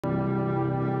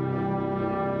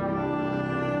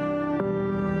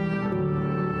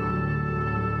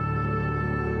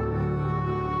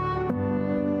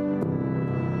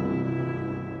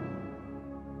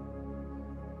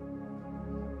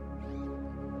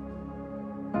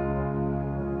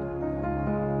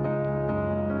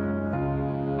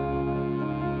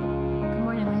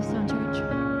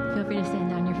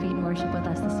worship with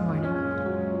us this morning.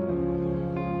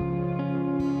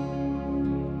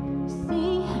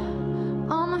 See,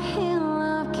 on the hill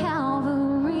of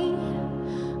Calvary,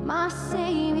 my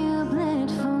Savior bled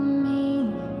for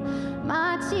me.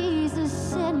 My Jesus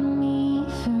set me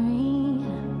free.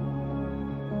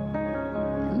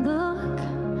 And look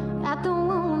at the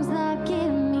wounds that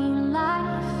give me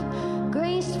life,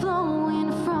 grace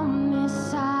flowing from His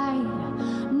side.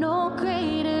 No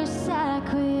greater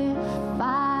sacrifice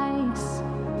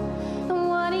than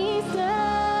what He's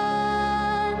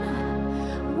done,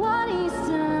 what He's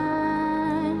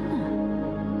done.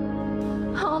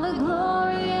 All the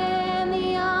glory and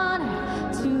the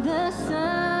honor to the Son.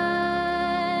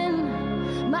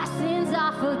 My sins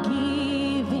are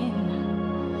forgiven,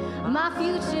 my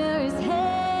future is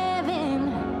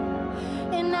heaven,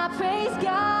 and I praise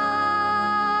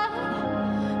God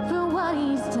for what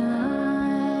He's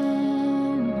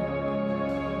done.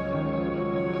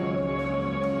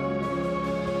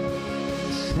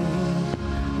 Sing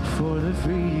for the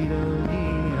freedom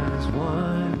He has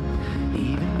won.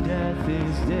 Even death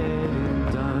is dead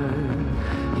and done.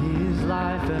 His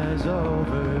life has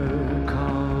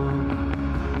overcome.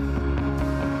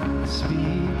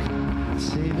 Speak,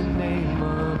 say the name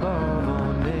above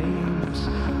all names,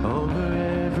 over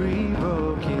every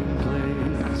broken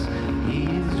place. He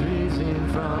is risen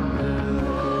from the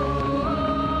dead.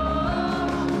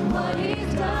 What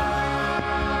He's done,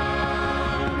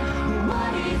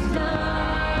 what He's done.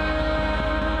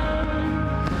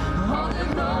 All the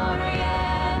glory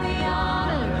and the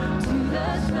honor to the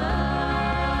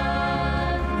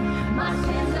Son. My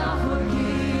sins are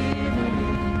forgiven,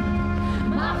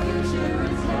 my future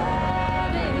is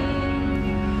heaven.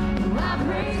 I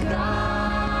praise God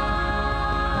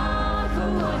for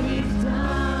what He's done.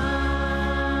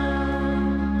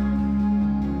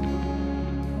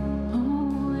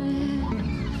 Oh,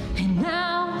 and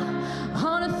now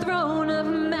on a throne of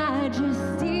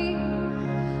majesty,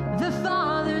 the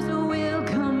Father's will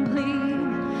complete.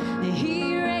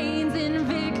 He reigns in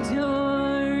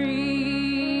victory.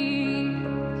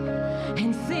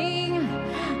 And sing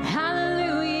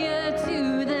hallelujah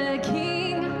to the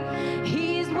King.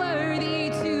 He's worthy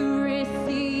to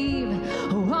receive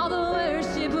all the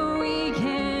worship we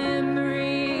can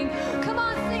bring. Come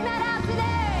on, sing that out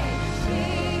today.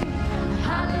 Sing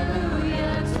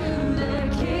hallelujah to the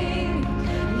King.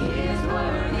 He is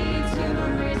worthy to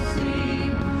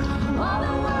receive all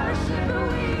the worship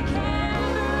we can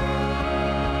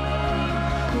bring.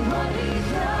 What He's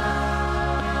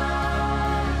done,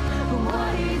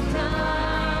 what He's done.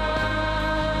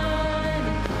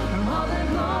 All the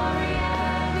glory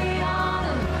and the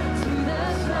honor to the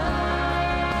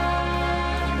Son.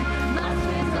 My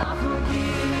sins are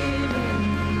forgiven,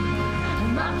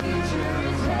 my future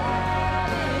is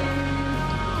heaven.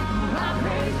 I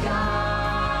praise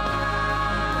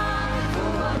God for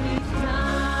what He's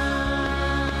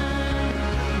done,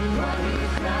 what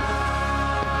He's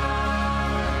done,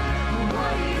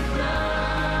 what He's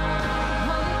done.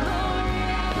 All the glory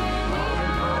and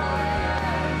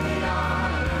the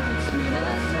honor to the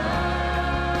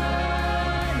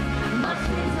Son. My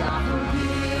sins are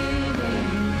forgiven,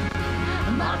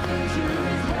 my future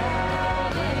is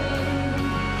heaven.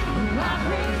 I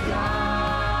praise God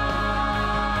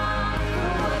for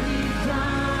what He's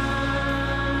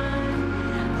done.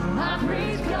 I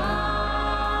praise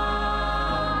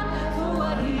God for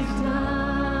what He's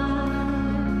done.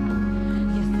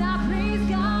 Yes, I praise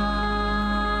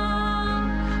God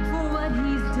for what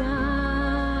He's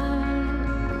done.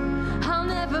 I'll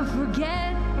never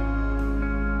forget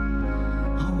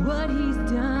what He's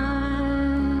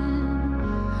done.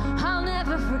 I'll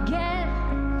never forget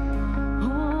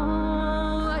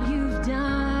what You've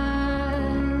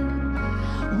done.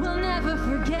 We'll never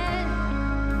forget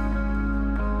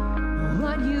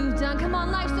what You've done. Come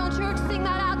on, LifeStone Church, sing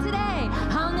that out today.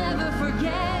 I'll never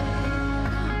forget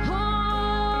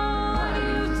what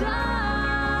You've done.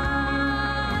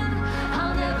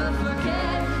 I'll never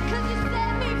forget, 'cause You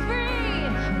set me free.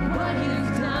 What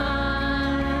You've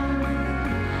done,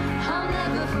 I'll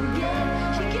never forget.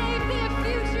 You gave me a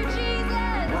future,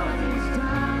 Jesus. What He's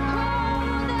done,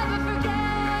 oh, I'll never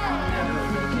forget. I'll never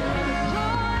forget.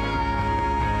 Oh,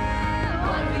 yeah,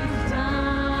 what He's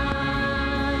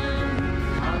done,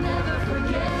 I'll never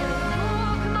forget.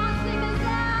 Oh, come on, sing this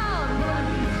out. What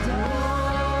He's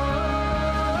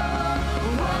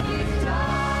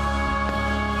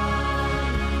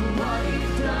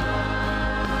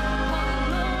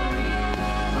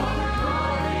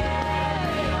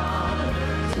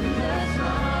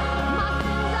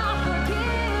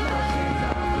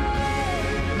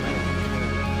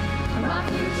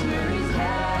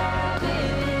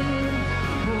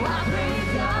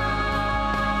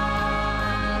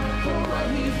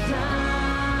what he's done.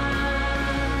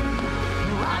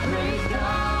 Oh, I praise God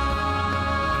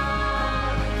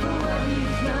for what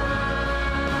he's done.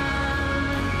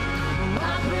 Oh, I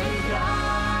praise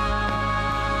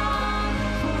God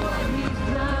for what he's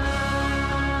done.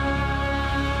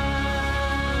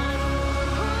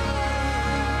 Oh,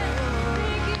 yeah.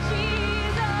 Thank you,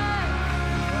 Jesus.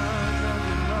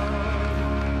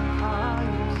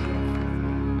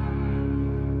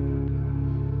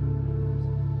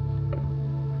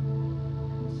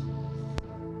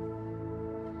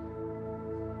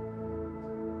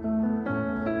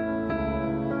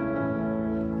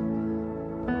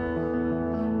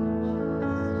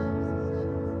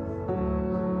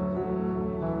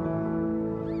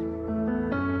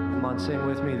 Come on, sing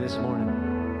with me this morning.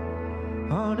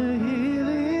 On a hill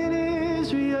in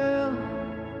Israel,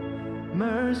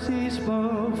 mercy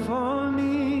spoke for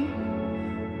me.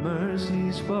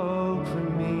 Mercy spoke for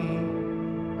me.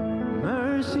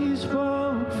 Mercy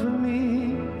spoke for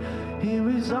me. He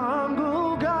was on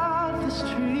Golgotha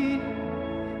Street.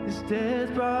 His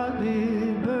death brought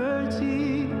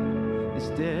liberty. His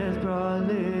death brought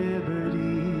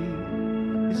liberty.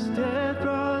 His death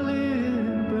brought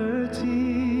liberty.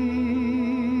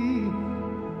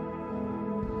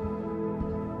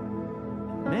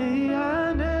 May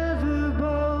I never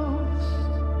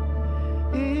boast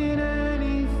in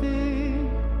anything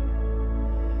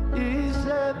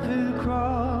except the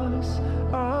cross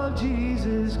of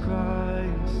Jesus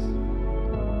Christ.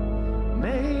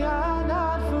 May I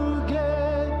not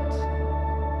forget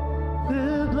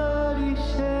the blood he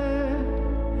shed.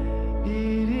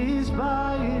 It is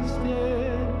by his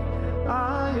death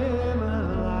I am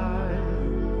alive.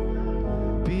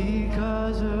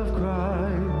 Because of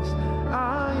Christ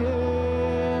I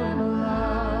am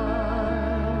alive.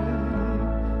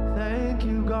 Thank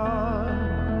you, God,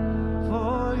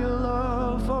 for your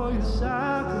love, for your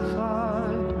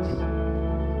sacrifice.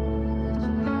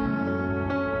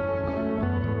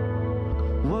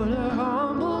 What a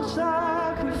humble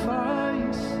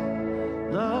sacrifice.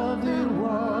 Love that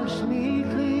washed me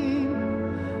clean.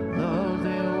 Love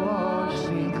that washed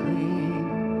me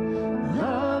clean.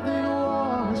 Love that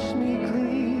washed me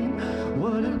clean.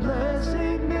 What a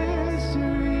blessed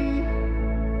mystery.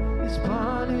 His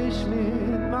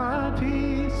punishment, my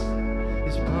peace.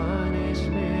 His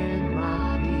punishment,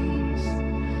 my peace.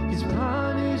 His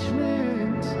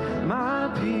punishment, my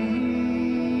peace.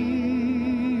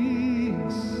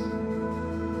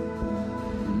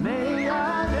 May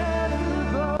I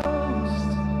never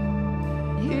boast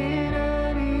in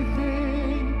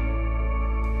anything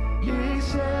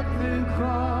except the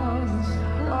cross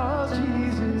of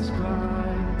Jesus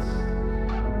Christ.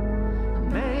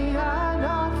 May I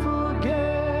not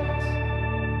forget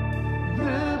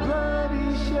the blood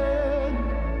he shed.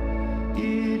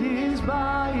 It is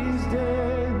by his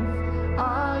death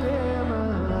I am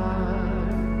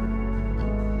alive.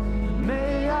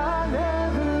 May I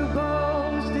never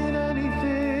boast in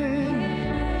anything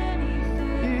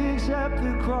except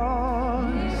the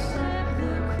cross.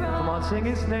 Come on, sing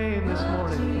his name this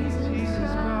morning.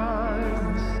 Jesus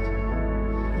Christ.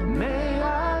 May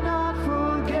I not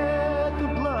forget the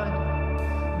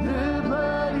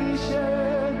blood he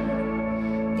shed.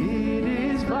 It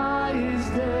is by his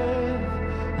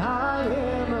death I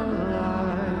am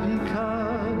alive.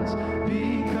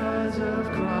 Because of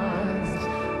Christ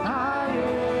I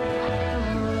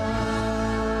am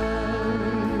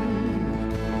alive.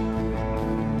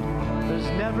 There's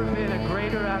never been a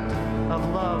greater act of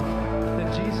love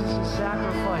than Jesus'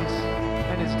 sacrifice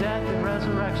and his death and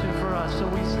resurrection for us. So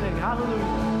we sing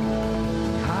hallelujah.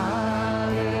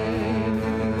 Hallelujah.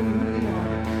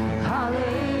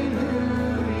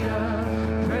 Hallelujah.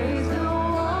 Praise the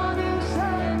one who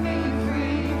set me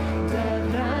free. Death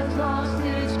has lost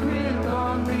its grip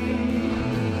on me.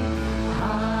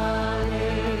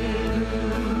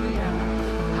 Hallelujah.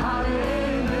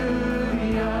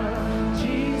 Hallelujah.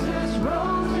 Jesus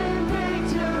rose in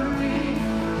victory.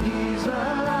 He's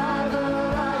alive,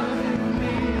 alive in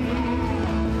me.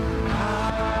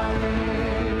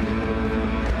 Hallelujah.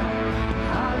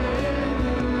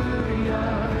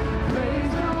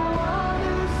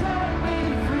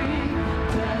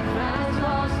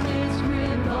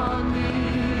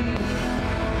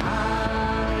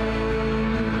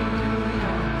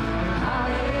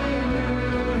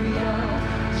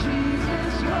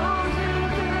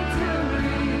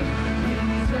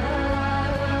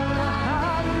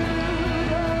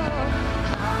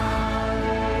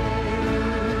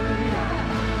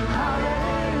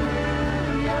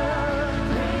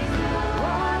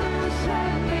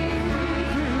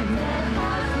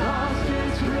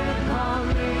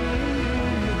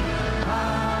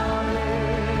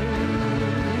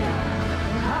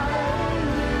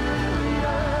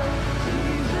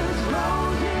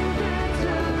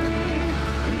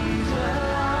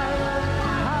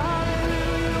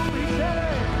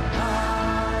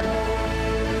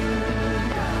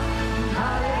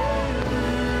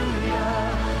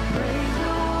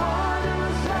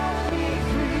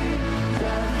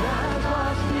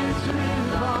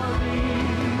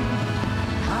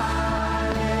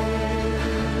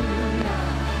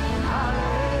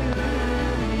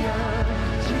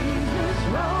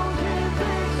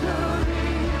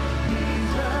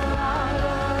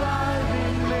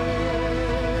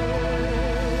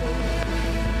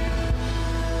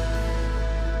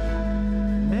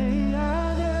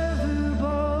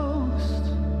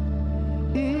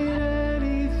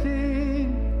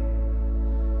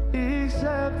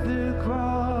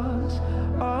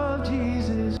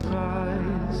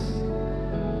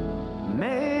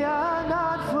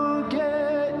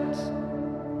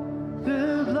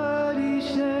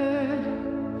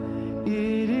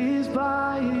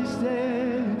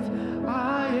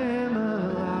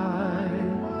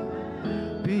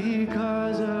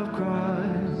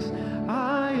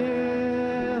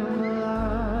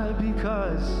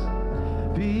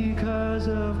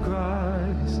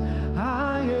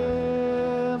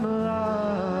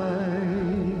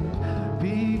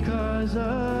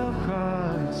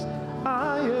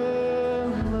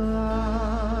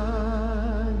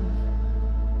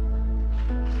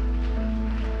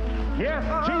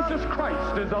 Yes, Jesus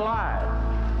Christ is alive.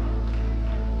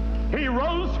 He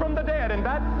rose from the dead, and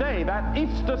that day, that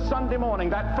Easter Sunday morning,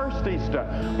 that first Easter,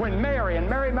 when Mary and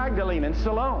Mary Magdalene and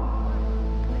Salome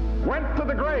went to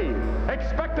the grave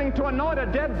expecting to anoint a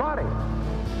dead body,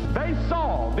 they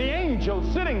saw the angel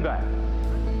sitting there.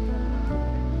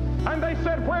 And they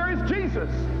said, "Where is Jesus?"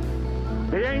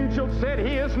 The angel said,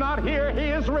 "He is not here, he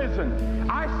is risen."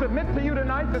 I submit to you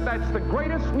tonight that that's the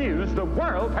greatest news the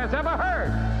world has ever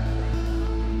heard.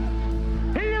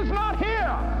 He is not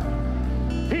here.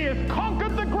 He has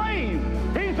conquered the grave.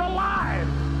 He's alive.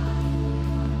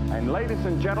 And ladies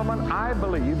and gentlemen, I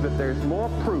believe that there's more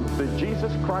proof that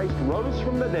Jesus Christ rose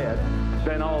from the dead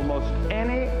than almost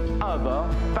any other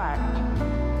fact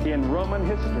in Roman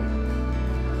history.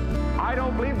 I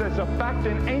don't believe there's a fact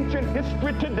in ancient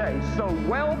history today so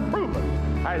well proven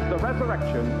as the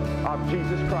resurrection of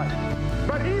Jesus Christ.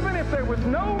 But even if there was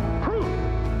no proof,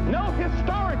 no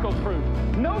historical proof,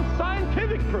 no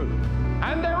scientific proof,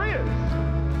 and there is,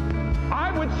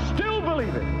 I would still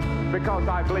believe it, because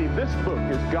I believe this book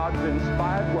is God's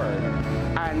inspired word.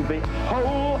 And the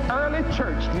whole early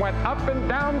church went up and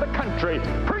down the country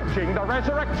preaching the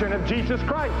resurrection of Jesus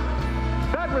Christ.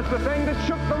 That was the thing that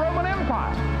shook the Roman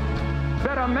Empire.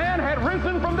 That a man had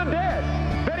risen from the dead,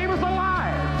 that he was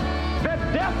alive, that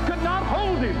death could not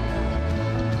hold him.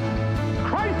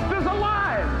 Christ is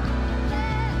alive.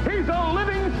 He's a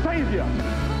living Savior.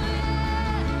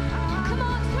 Come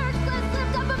on, church, let's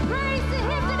lift up a praise to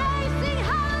him today. Sing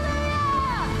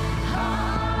hallelujah.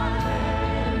 Hallelujah.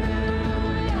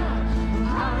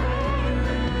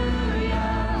 Hallelujah.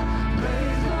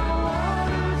 Praise the one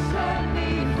who set me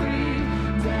free.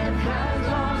 Death has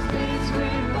lost its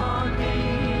grip on me.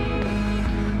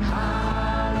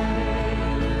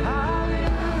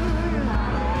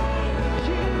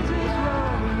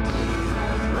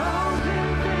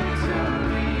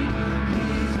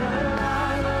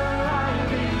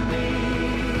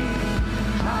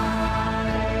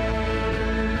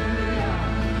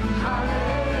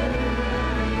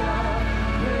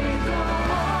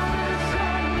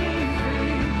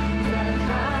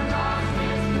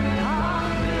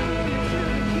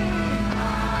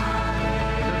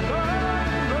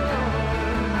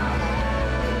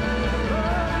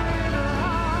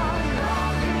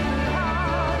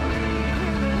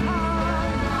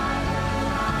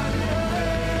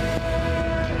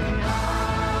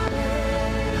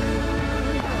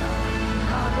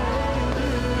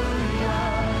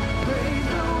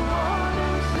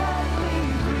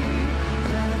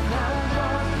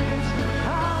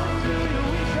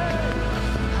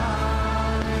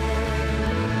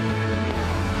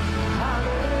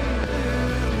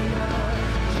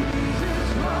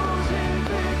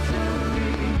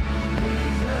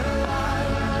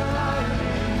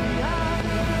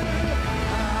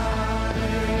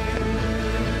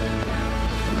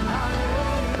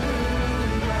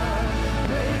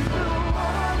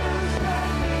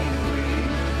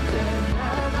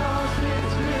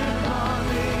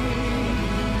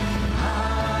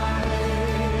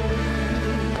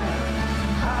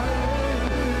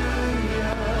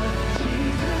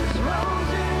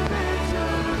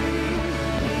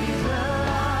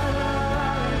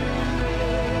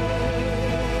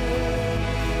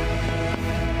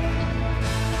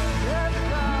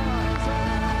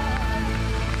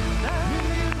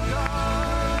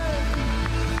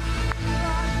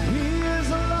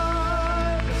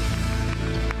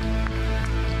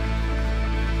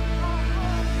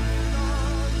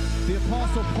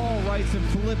 In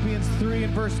Philippians 3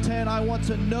 and verse 10, I want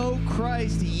to know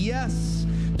Christ, yes,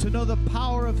 to know the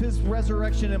power of his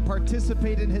resurrection and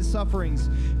participate in his sufferings,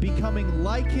 becoming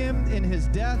like him in his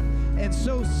death, and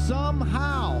so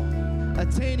somehow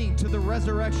attaining to the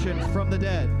resurrection from the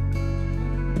dead.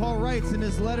 Paul writes in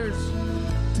his letters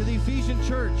to the Ephesian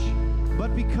church,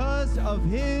 but because of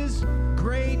his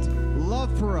great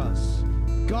love for us,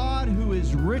 God, who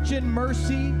is rich in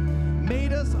mercy,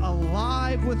 made us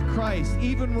alive with Christ,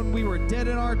 even when we were dead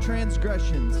in our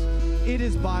transgressions. It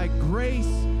is by grace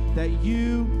that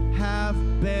you have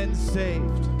been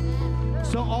saved.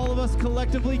 So all of us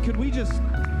collectively, could we just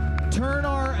turn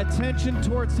our attention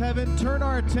towards heaven, turn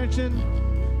our attention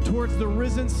towards the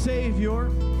risen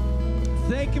Savior,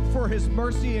 thank him for his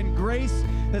mercy and grace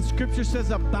that Scripture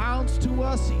says abounds to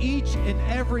us each and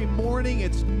every morning.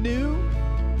 It's new.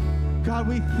 God,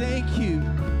 we thank you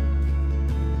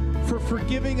for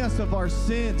forgiving us of our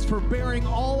sins, for bearing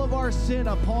all of our sin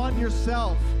upon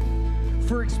yourself,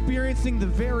 for experiencing the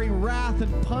very wrath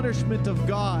and punishment of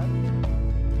God.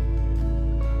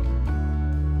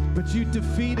 But you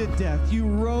defeated death. You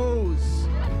rose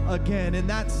again, and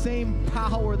that same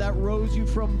power that rose you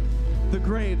from the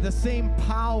grave. The same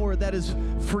power that has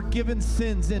forgiven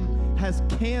sins and has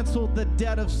canceled the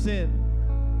debt of sin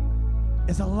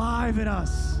is alive in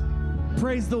us.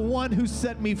 Praise the one who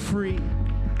set me free.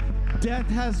 Death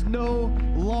has no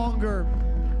longer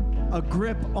a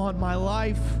grip on my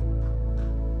life.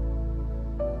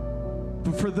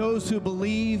 But for those who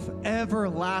believe,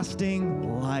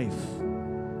 everlasting life.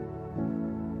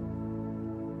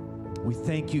 We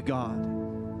thank you, God.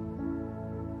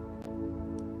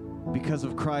 Because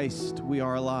of Christ, we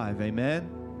are alive. Amen?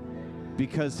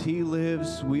 Because he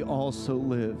lives, we also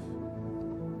live.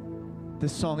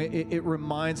 This song, it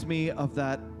reminds me of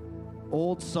that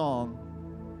old song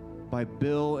by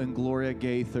Bill and Gloria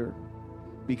Gaither.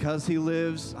 Because he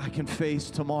lives, I can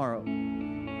face tomorrow.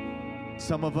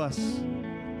 Some of us,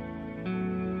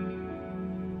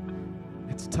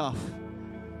 it's tough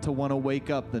to want to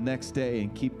wake up the next day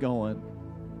and keep going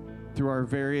through our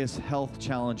various health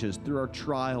challenges, through our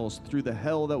trials, through the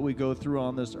hell that we go through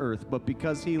on this earth. But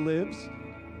because he lives,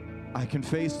 I can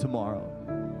face tomorrow.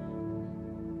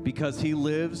 Because he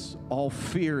lives, all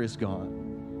fear is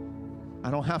gone. I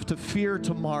don't have to fear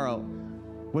tomorrow.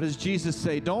 What does Jesus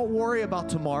say? Don't worry about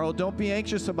tomorrow. Don't be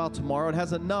anxious about tomorrow. It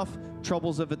has enough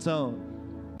troubles of its own.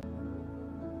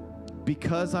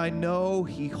 Because I know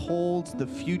he holds the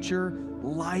future,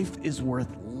 life is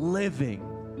worth living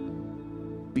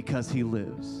because he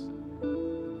lives.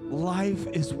 Life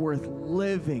is worth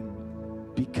living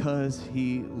because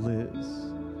he lives.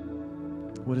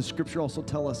 What does Scripture also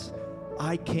tell us?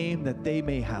 I came that they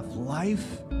may have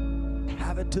life,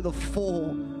 have it to the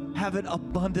full, have it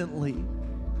abundantly.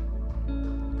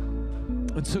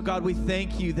 And so, God, we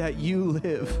thank you that you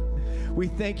live. We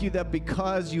thank you that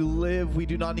because you live, we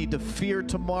do not need to fear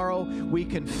tomorrow. We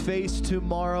can face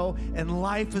tomorrow. And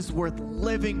life is worth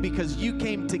living because you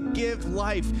came to give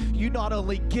life. You not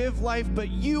only give life, but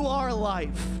you are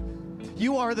life.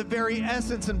 You are the very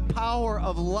essence and power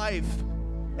of life.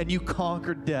 And you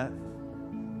conquered death.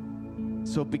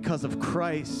 So because of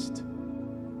Christ,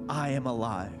 I am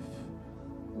alive.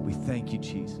 We thank you,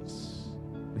 Jesus.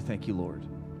 We thank you, Lord.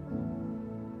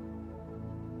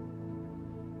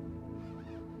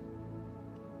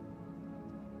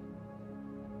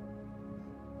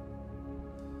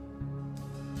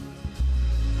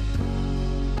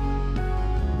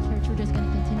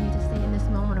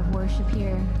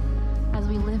 Here as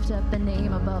we lift up the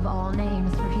name above all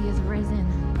names, for he is risen.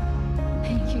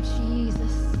 Thank you,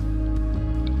 Jesus.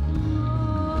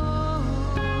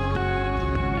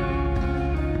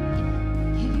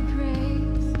 Give you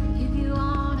praise, give you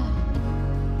honor.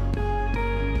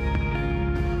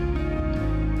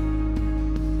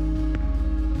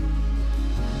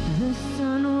 The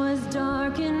sun was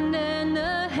darkened and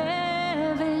the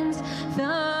heavens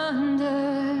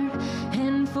thundered,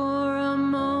 and for a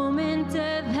moment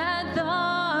death had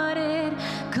thought it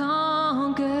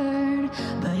conquered,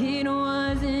 but it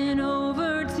wasn't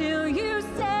over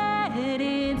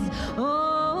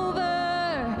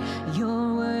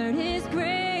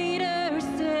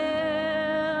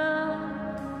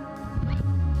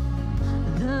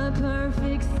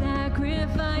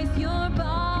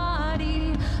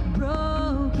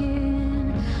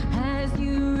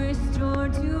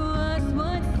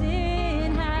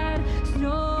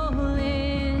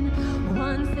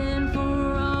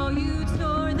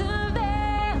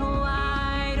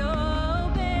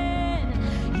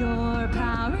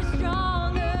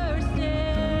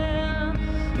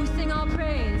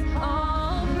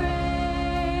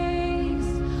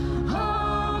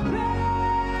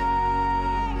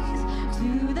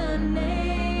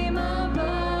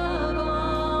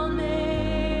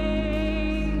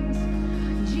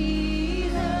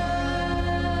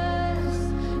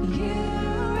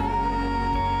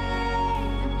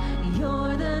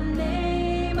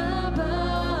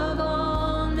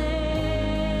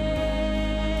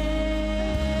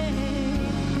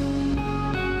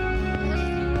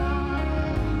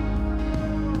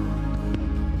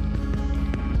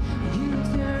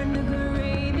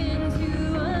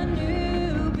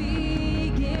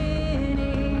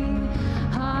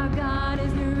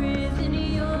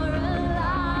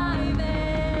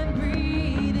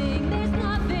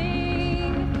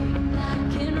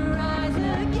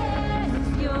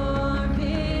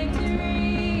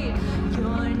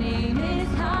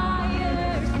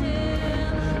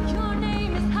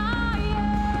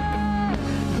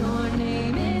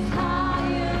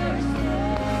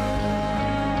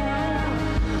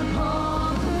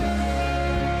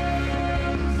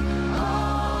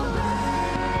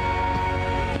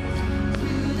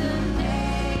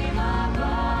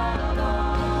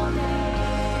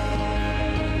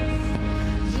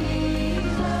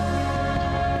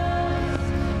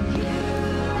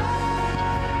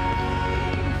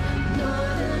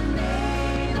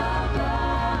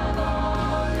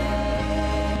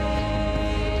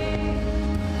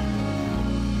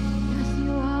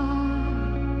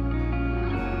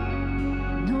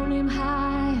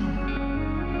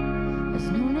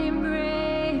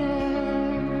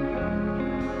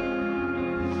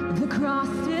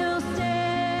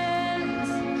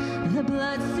the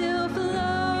blood still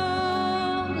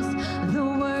flows. The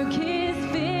work is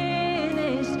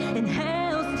finished, and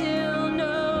hell still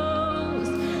knows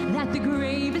that the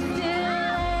grave is still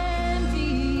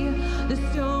empty, the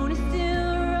stone is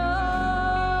still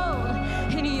rolled,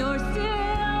 and you're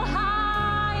still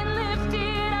high and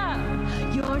lifted up.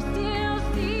 You're still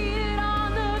seated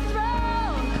on the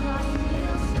throne. Cross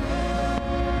still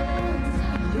stands,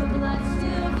 your blood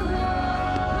still flows.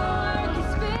 The work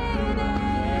is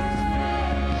finished,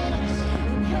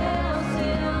 and hell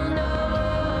still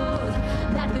knows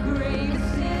that the grave is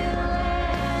still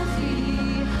empty,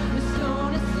 the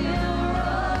stone is still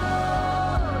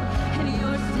rolled, and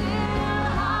you're still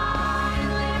high and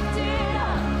lifted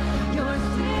up. You're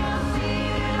still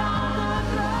seated on the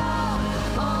throne.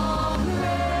 All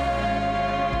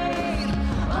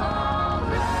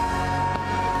praise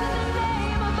to the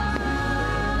name above.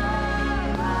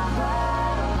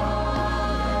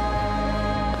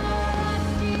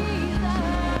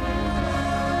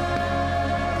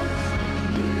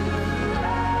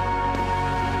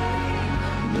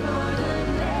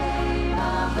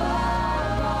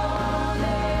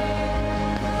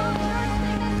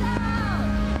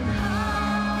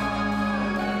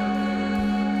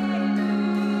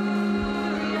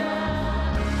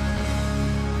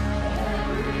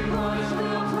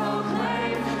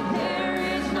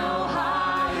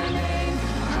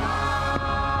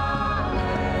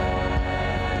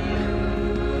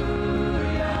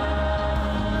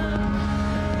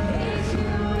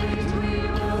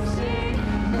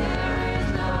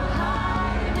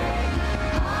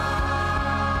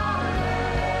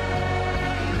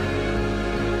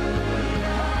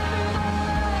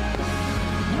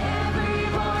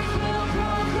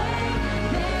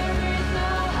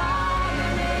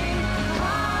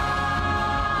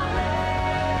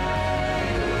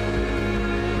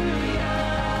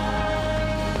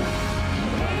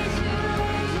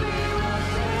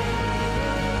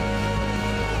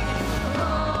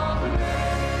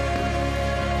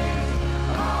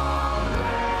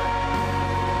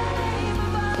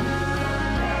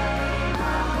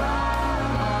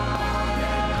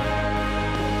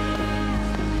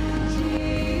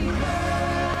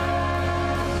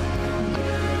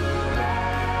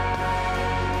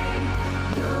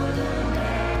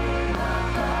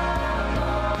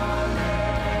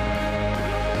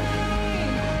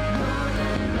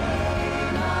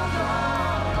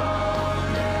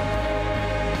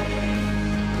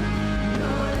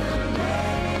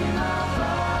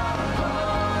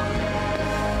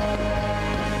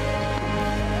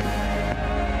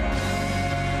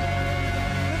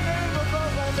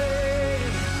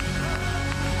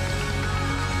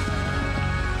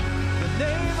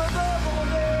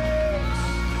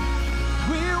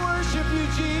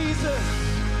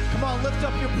 Come on, lift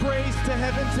up your praise to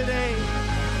heaven today.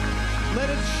 Let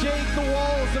it shake the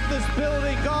walls of this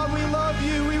building. God, we love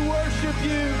you. We worship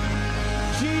you.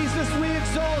 Jesus, we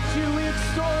exalt you. We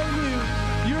extol you.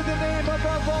 You're the name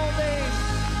above all names.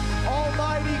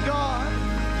 Almighty God.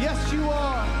 Yes, you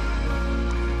are.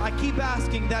 I keep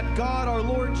asking that God, our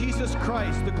Lord Jesus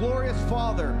Christ, the glorious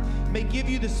Father, may give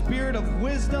you the spirit of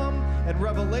wisdom and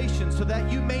revelation so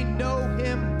that you may know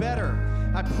him better.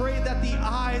 I pray that the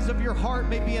eyes of your heart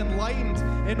may be enlightened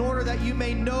in order that you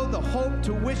may know the hope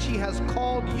to which he has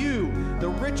called you, the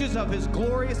riches of his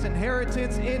glorious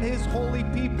inheritance in his holy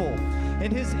people,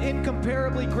 and his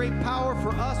incomparably great power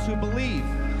for us who believe.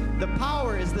 The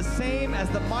power is the same as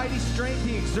the mighty strength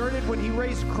he exerted when he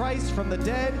raised Christ from the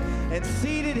dead and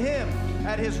seated him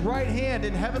at his right hand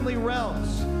in heavenly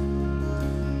realms.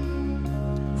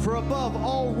 For above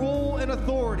all rule and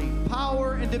authority,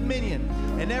 power and dominion,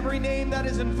 and every name that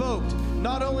is invoked,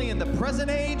 not only in the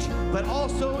present age, but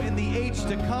also in the age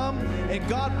to come. And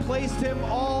God placed him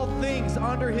all things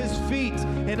under his feet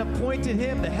and appointed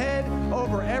him the head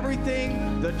over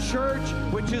everything, the church,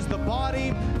 which is the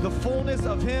body, the fullness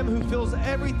of him who fills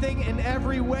everything in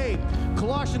every way.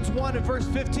 Colossians 1 and verse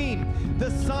 15, the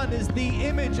Son is the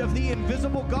image of the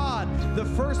invisible God, the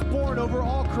firstborn over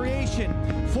all creation.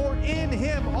 For in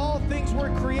him all things were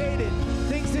created,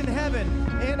 things in heaven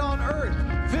and on earth,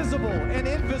 visible and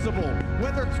invisible,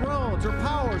 whether thrones or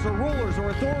powers or rulers or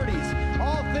authorities.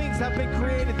 All things have been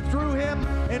created through him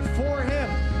and for him.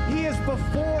 He is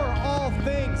before all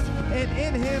things, and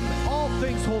in him all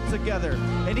things hold together.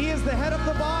 And he is the head of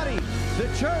the body, the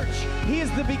church. He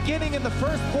is the beginning and the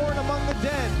firstborn among the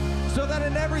dead, so that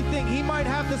in everything he might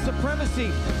have the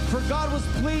supremacy. For God was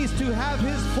pleased to have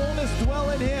his fullness dwell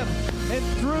in him, and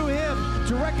through him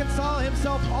to reconcile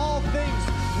himself all things,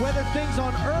 whether things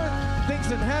on earth,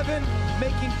 things in heaven,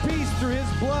 making peace through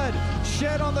his blood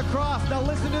shed on the cross. Now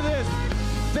listen to this.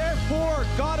 Therefore,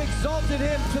 God exalted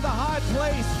him to the high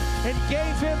place and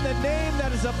gave him the name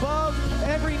that is above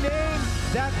every name,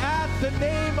 that at the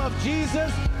name of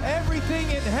Jesus, everything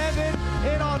in heaven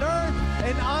and on earth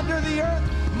and under the earth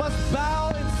must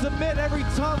bow and submit. Every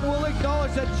tongue will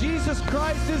acknowledge that Jesus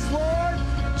Christ is Lord.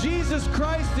 Jesus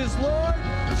Christ is Lord.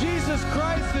 Jesus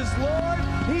Christ is Lord.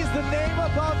 He's the name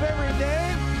above every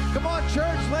name. Come on,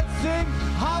 church, let's sing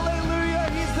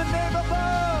hallelujah. He's the name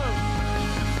above.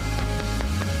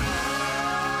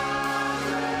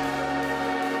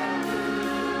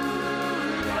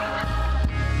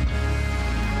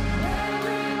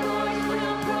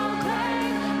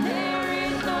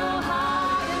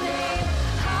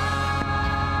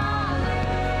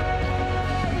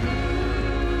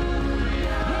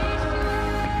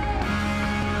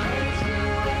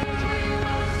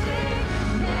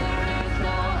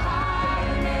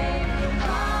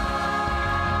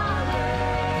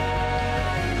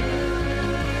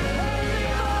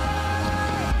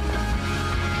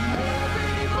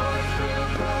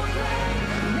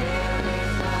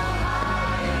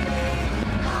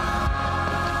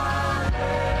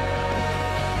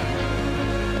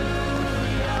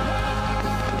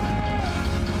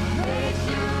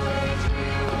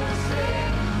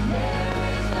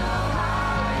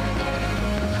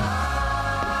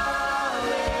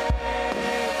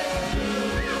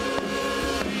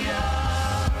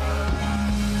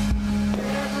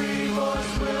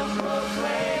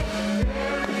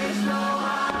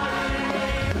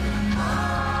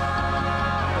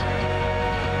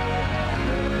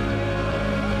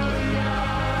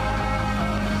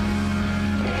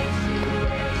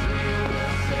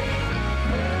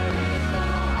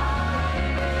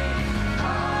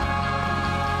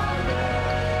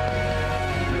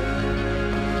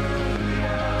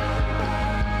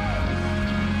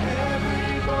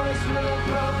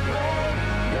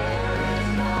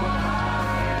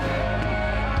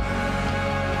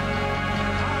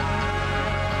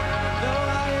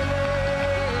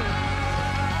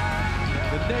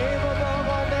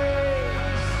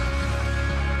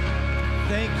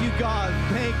 Thank you, God.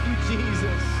 Thank you,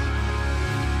 Jesus.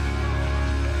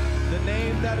 The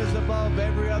name that is above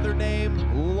every other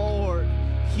name, Lord.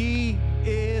 He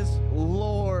is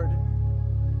Lord.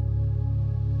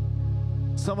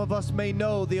 Some of us may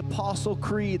know the Apostle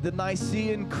Creed, the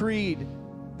Nicene Creed.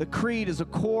 The creed is a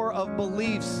core of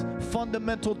beliefs,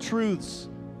 fundamental truths.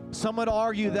 Some would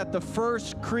argue that the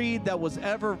first creed that was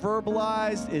ever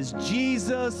verbalized is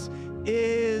Jesus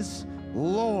is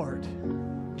Lord.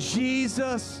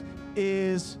 Jesus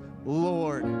is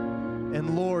Lord.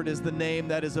 And Lord is the name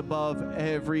that is above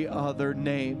every other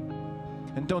name.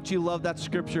 And don't you love that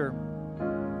scripture?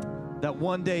 That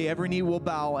one day every knee will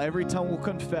bow, every tongue will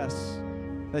confess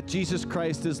that Jesus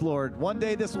Christ is Lord. One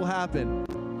day this will happen,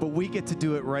 but we get to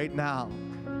do it right now.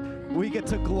 We get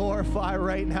to glorify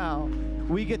right now.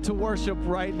 We get to worship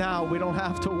right now. We don't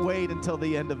have to wait until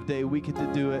the end of the day. We get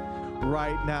to do it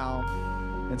right now.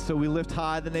 And so we lift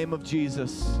high the name of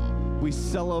Jesus. We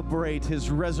celebrate his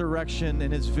resurrection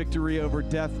and his victory over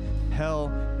death, hell,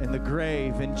 and the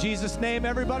grave. In Jesus' name,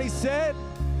 everybody said,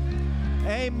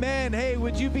 amen. Hey,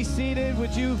 would you be seated?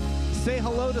 Would you say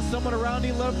hello to someone around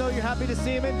you? Let them know you're happy to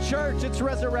see them in church. It's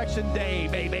Resurrection Day,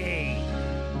 baby.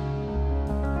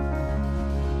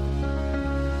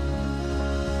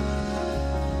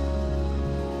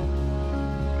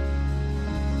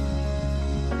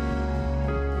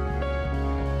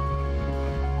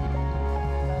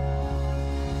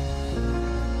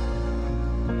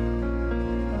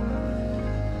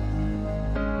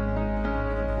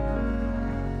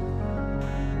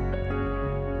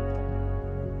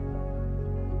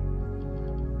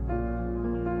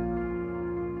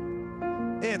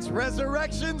 It's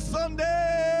Resurrection Sunday!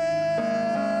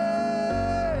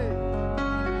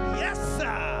 Yes,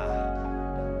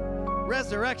 sir!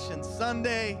 Resurrection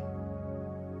Sunday,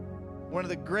 one of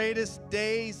the greatest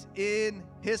days in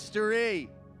history.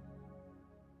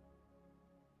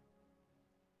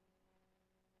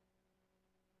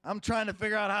 I'm trying to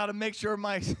figure out how to make sure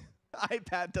my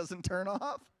iPad doesn't turn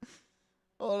off.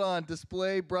 Hold on,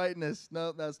 display brightness.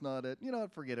 No, that's not it. You know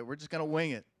what, forget it. We're just going to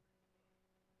wing it.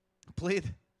 Please.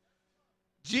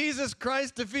 Jesus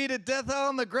Christ defeated death,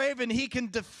 hell, and the grave, and he can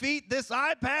defeat this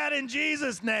iPad in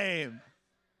Jesus' name.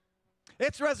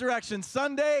 It's Resurrection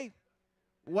Sunday.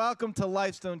 Welcome to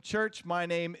LifeStoneChurch. My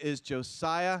name is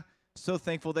Josiah. So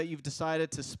thankful that you've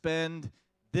decided to spend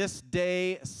this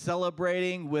day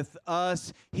celebrating with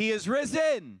us. He is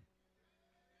risen.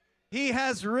 He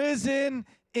has risen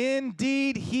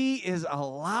indeed. He is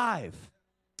alive.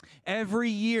 Every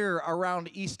year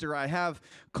around Easter, I have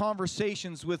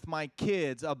conversations with my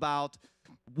kids about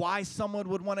why someone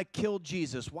would want to kill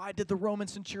Jesus. Why did the Roman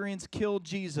centurions kill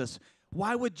Jesus?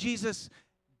 Why would Jesus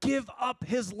give up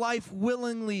his life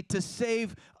willingly to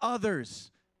save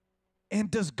others? And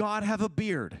does God have a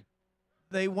beard?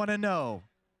 They want to know.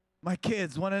 My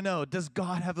kids want to know, does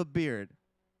God have a beard?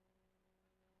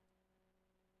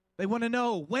 They want to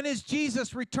know, when is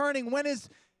Jesus returning? When is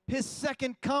his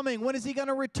second coming? When is he going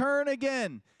to return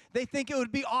again? They think it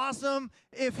would be awesome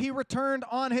if he returned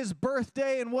on his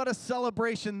birthday, and what a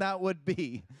celebration that would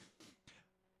be.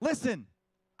 Listen,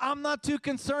 I'm not too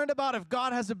concerned about if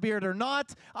God has a beard or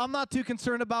not. I'm not too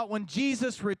concerned about when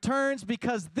Jesus returns,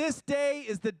 because this day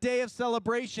is the day of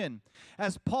celebration.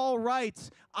 As Paul writes,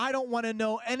 I don't want to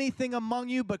know anything among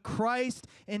you but Christ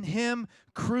and him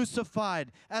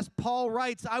crucified. As Paul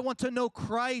writes, I want to know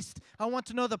Christ. I want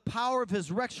to know the power of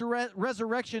his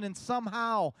resurrection and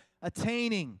somehow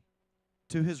attaining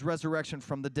to his resurrection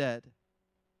from the dead.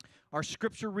 Our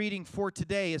scripture reading for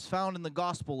today is found in the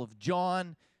Gospel of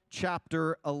John,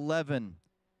 chapter 11,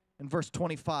 and verse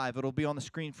 25. It'll be on the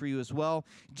screen for you as well.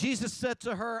 Jesus said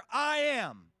to her, I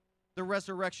am the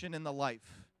resurrection and the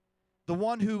life. The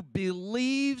one who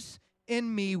believes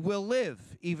in me will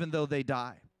live, even though they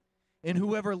die. And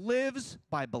whoever lives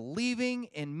by believing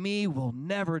in me will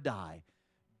never die.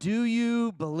 Do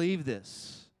you believe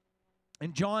this?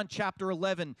 In John chapter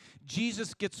 11,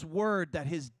 Jesus gets word that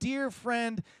his dear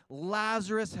friend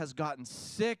Lazarus has gotten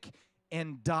sick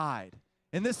and died.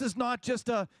 And this is not just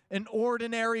an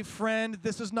ordinary friend.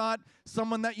 This is not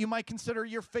someone that you might consider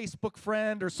your Facebook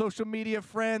friend or social media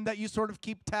friend that you sort of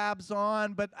keep tabs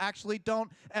on but actually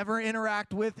don't ever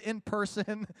interact with in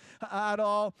person at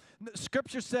all.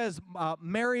 Scripture says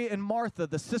Mary and Martha,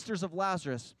 the sisters of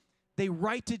Lazarus, they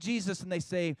write to Jesus and they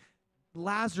say,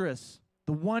 Lazarus,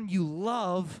 the one you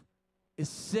love, is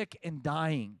sick and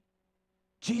dying.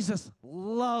 Jesus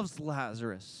loves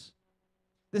Lazarus.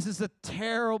 This is a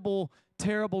terrible,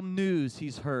 terrible news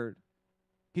he's heard.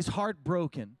 He's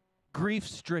heartbroken,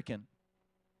 grief-stricken.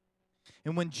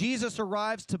 And when Jesus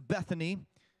arrives to Bethany,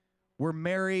 where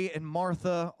Mary and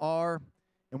Martha are,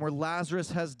 and where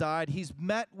Lazarus has died, he's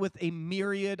met with a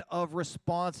myriad of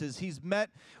responses. He's met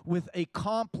with a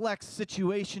complex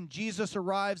situation. Jesus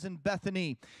arrives in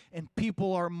Bethany, and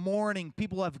people are mourning.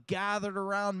 People have gathered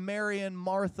around Mary and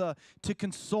Martha to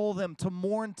console them, to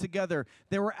mourn together.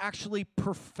 They were actually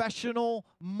professional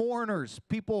mourners,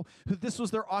 people who this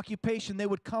was their occupation. They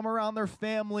would come around their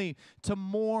family to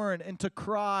mourn and to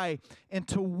cry and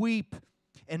to weep.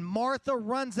 And Martha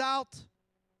runs out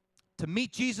to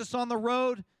meet Jesus on the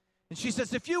road, and she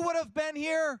says, if you would have been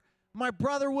here, my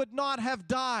brother would not have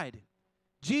died.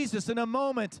 Jesus, in a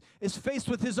moment, is faced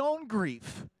with his own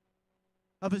grief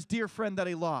of his dear friend that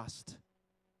he lost.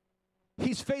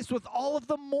 He's faced with all of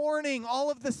the mourning, all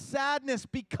of the sadness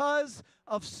because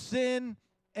of sin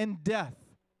and death.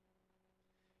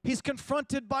 He's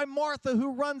confronted by Martha,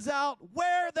 who runs out,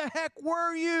 where the heck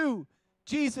were you?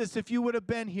 Jesus, if you would have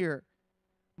been here,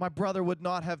 my brother would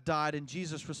not have died. And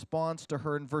Jesus responds to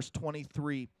her in verse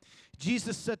 23.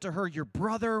 Jesus said to her, your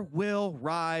brother will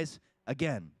rise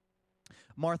again.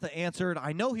 Martha answered,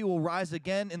 I know he will rise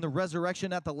again in the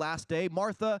resurrection at the last day.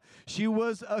 Martha, she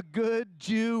was a good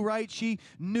Jew, right? She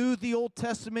knew the Old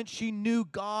Testament. She knew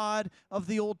God of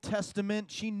the Old Testament.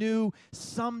 She knew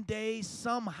someday,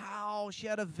 somehow, she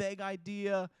had a vague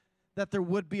idea that there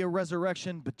would be a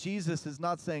resurrection. But Jesus is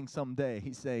not saying someday.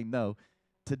 He's saying, no,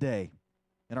 today.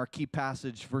 In our key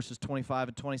passage, verses 25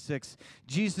 and 26,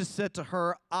 Jesus said to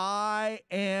her, I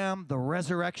am the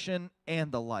resurrection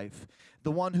and the life.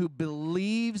 The one who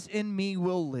believes in me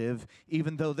will live,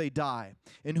 even though they die.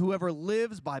 And whoever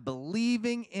lives by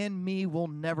believing in me will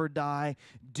never die.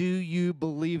 Do you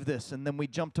believe this? And then we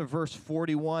jump to verse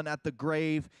 41, at the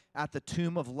grave, at the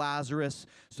tomb of Lazarus.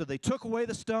 So they took away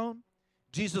the stone.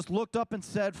 Jesus looked up and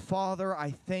said, Father,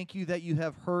 I thank you that you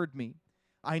have heard me.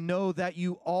 I know that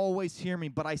you always hear me,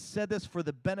 but I said this for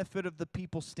the benefit of the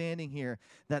people standing here,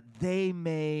 that they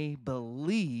may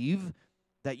believe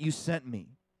that you sent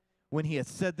me. When he had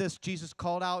said this, Jesus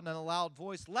called out in a loud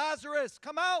voice, Lazarus,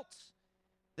 come out!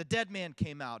 The dead man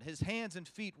came out, his hands and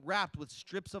feet wrapped with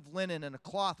strips of linen and a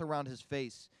cloth around his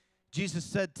face. Jesus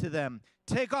said to them,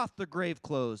 take off the grave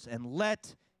clothes and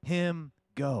let him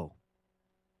go.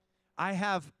 I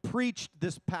have preached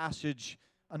this passage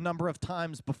a number of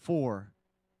times before.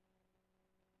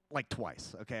 Like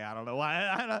twice, okay? I don't know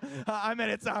why. I made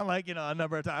it sound like, a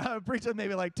number of times. I've preached it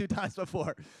maybe like 2 times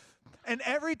before. And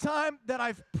every time that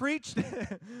I've preached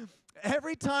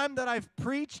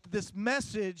this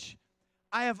message,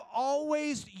 I have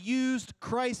always used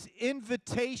Christ's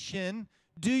invitation,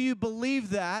 do you believe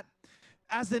that,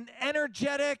 as an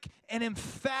energetic and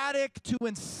emphatic to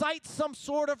incite some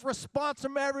sort of response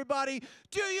from everybody.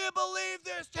 Do you believe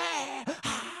this? Yeah.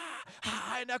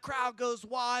 And the crowd goes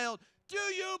wild. Do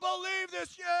you believe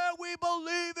this? Yeah, we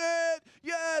believe it.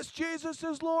 Yes, Jesus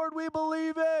is Lord. We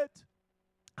believe it.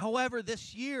 However,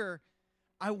 this year,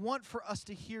 I want for us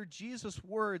to hear Jesus'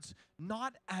 words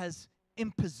not as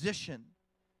imposition,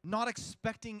 not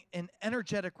expecting an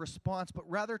energetic response, but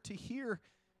rather to hear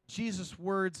Jesus'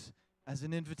 words as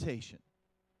an invitation.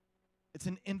 It's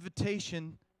an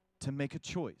invitation to make a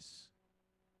choice.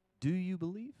 Do you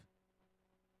believe?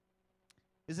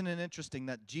 Isn't it interesting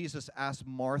that Jesus asked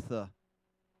Martha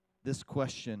this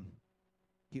question?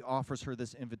 He offers her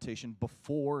this invitation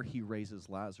before he raises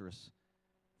Lazarus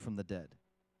from the dead.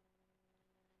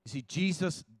 You see,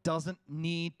 Jesus doesn't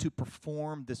need to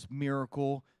perform this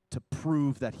miracle to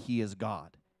prove that he is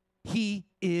God. He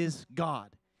is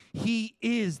God. He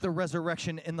is the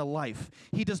resurrection and the life.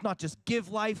 He does not just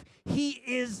give life, he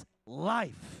is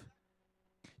life.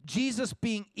 Jesus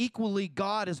being equally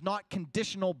God is not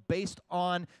conditional based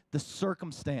on the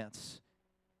circumstance.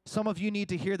 Some of you need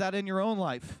to hear that in your own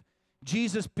life.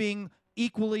 Jesus being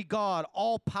equally God,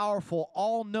 all-powerful,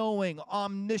 all-knowing,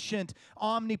 omniscient,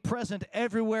 omnipresent,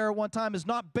 everywhere at one time is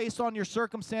not based on your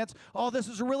circumstance. Oh, this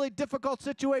is a really difficult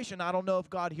situation. I don't know if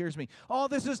God hears me. Oh,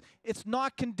 it's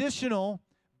not conditional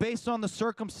based on the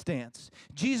circumstance.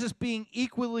 Jesus being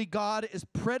equally God is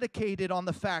predicated on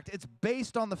the fact, it's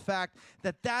based on the fact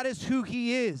that that is who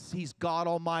he is. He's God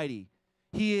Almighty.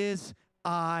 He is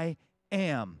I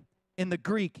am. In the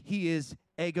Greek, he is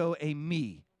ego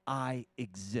eimi. I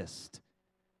exist.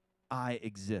 I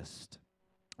exist.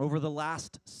 Over the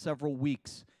last several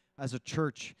weeks as a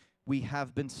church, we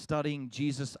have been studying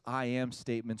Jesus' I am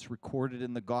statements recorded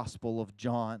in the Gospel of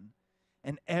John.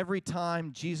 And every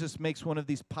time Jesus makes one of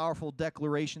these powerful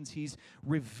declarations, he's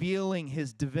revealing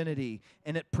his divinity.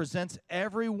 And it presents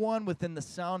everyone within the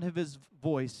sound of his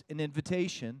voice an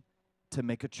invitation to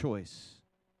make a choice.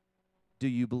 Do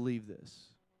you believe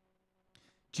this?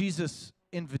 Jesus'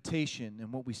 invitation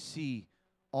and what we see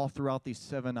all throughout these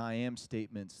 7 I am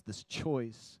statements, this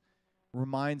choice,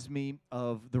 reminds me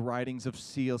of the writings of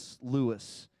C.S.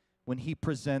 Lewis when he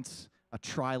presents a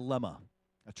trilemma.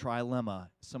 A trilemma.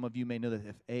 Some of you may know that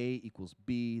if A equals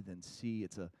B, then C,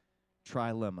 it's a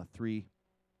trilemma, 3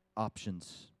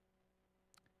 options.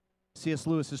 C.S.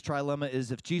 Lewis's trilemma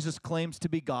is if Jesus claims to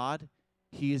be God,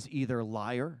 he is either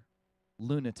liar,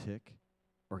 lunatic,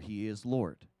 or he is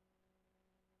Lord.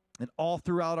 And all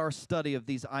throughout our study of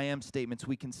these I am statements,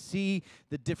 we can see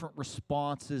the different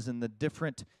responses and the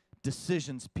different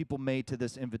decisions people made to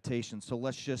this invitation. So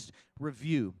let's just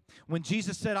review. When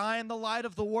Jesus said, I am the light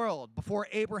of the world, before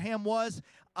Abraham was,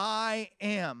 I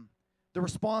am. The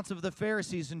response of the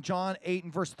Pharisees in John 8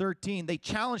 and verse 13, they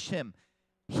challenged him.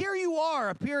 Here you are,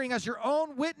 appearing as your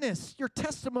own witness. Your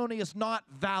testimony is not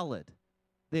valid.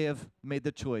 They have made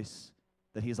the choice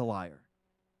that he's a liar.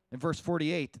 In verse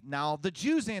 48, now the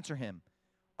Jews answer him,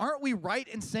 aren't we right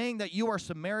in saying that you are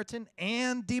Samaritan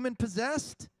and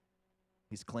demon-possessed?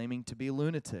 He's claiming to be a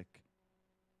lunatic.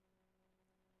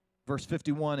 Verse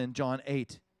 51 in John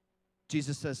 8,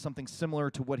 Jesus says something similar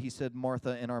to what he said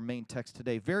Martha in our main text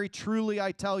today. Very truly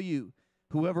I tell you,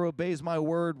 whoever obeys my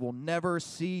word will never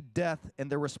see death.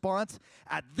 And their response,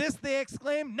 at this they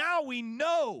exclaim, now we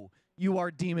know you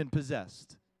are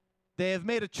demon-possessed. They have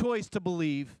made a choice to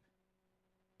believe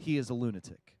he is a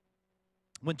lunatic.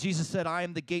 When Jesus said, I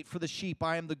am the gate for the sheep,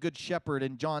 I am the good shepherd,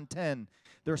 in John 10,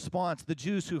 the response, the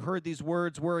Jews who heard these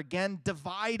words were again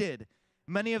divided.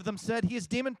 Many of them said, he is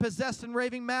demon-possessed and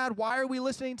raving mad. Why are we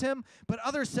listening to him? But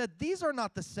others said, these are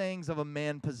not the sayings of a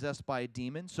man possessed by a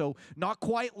demon. So not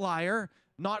quite liar,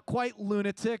 not quite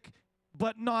lunatic,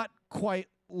 but not quite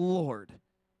Lord.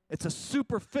 It's a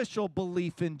superficial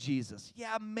belief in Jesus.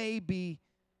 Yeah, maybe.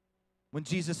 When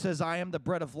Jesus says, I am the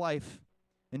bread of life,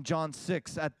 in John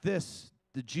 6, at this,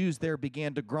 the Jews there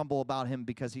began to grumble about him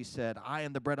because he said, I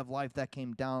am the bread of life that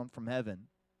came down from heaven.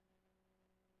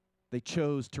 They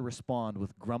chose to respond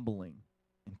with grumbling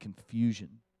and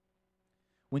confusion.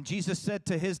 When Jesus said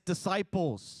to his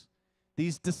disciples,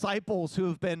 these disciples who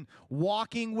have been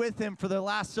walking with him for the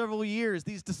last several years,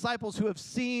 these disciples who have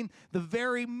seen the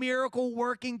very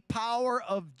miracle-working power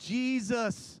of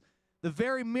Jesus, the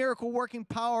very miracle-working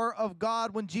power of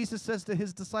God, when Jesus says to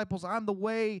his disciples, I'm the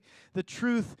way, the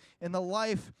truth, and the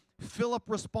life, Philip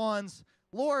responds,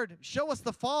 Lord, show us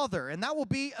the Father, and that will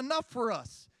be enough for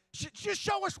us. Just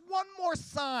show us one more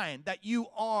sign that you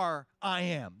are I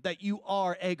am, that you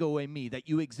are ego eimi, that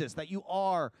you exist, that you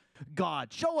are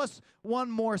God. Show us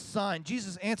one more sign.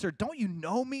 Jesus answered, don't you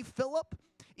know me, Philip?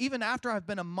 even after I've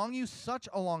been among you such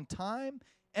a long time?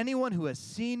 Anyone who has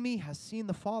seen me has seen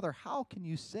the Father. How can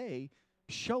you say,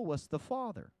 'Show us the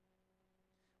Father'?"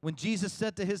 When Jesus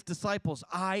said to his disciples,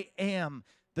 "I am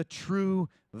the true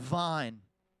vine,"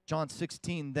 John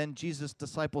 16, then Jesus'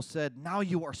 disciples said, "Now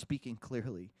you are speaking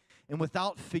clearly and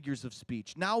without figures of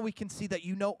speech. Now we can see that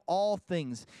you know all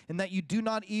things and that you do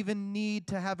not even need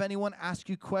to have anyone ask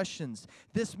you questions.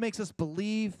 This makes us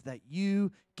believe that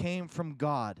you came from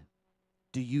God.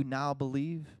 Do you now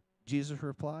believe?" Jesus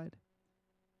replied.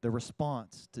 The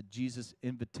response to Jesus'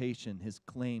 invitation, his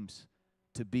claims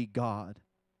to be God,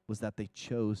 was that they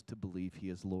chose to believe he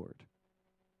is Lord.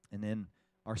 And in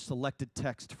our selected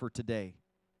text for today,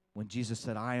 when Jesus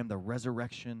said, "I am the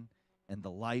resurrection and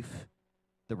the life,"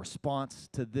 the response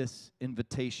to this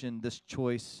invitation, this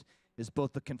choice, is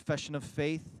both the confession of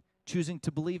faith, choosing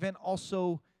to believe, and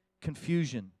also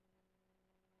confusion.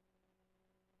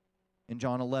 In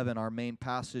John 11, our main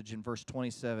passage in verse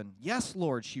 27, "Yes,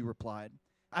 Lord," she replied,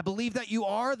 "I believe that you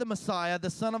are the Messiah, the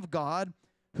Son of God,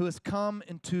 who has come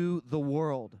into the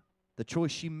world." The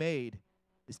choice she made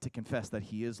is to confess that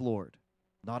he is Lord.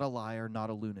 Not a liar, not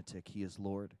a lunatic. He is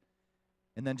Lord.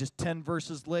 And then just 10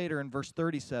 verses later in verse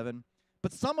 37,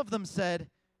 "But some of them said,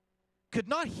 'Could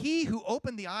not he who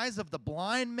opened the eyes of the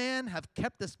blind man have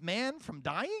kept this man from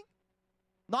dying?'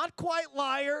 Not quite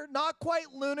liar, not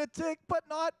quite lunatic, but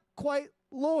not quite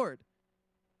Lord."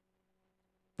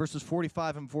 Verses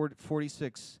 45 and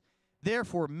 46,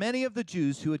 "Therefore many of the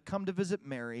Jews who had come to visit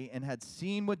Mary and had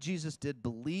seen what Jesus did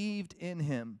believed in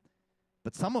him.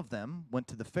 But some of them went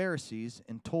to the Pharisees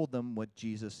and told them what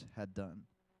Jesus had done."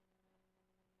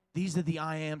 These are the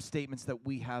I am statements that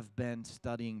we have been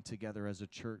studying together as a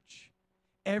church.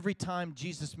 Every time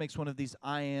Jesus makes one of these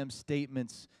I am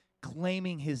statements,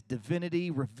 claiming his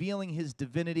divinity, revealing his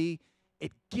divinity,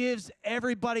 it gives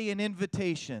everybody an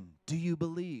invitation. Do you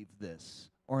believe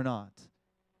this or not?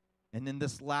 And in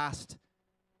this last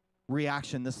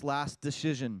reaction, this last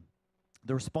decision,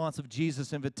 the response of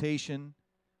Jesus' invitation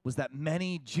was that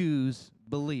many Jews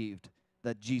believed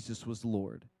that Jesus was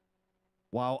Lord,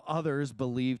 while others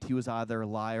believed he was either a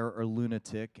liar or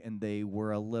lunatic, and they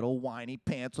were a little whiny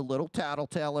pants, a little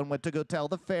tattletale, and went to go tell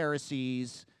the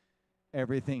Pharisees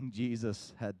everything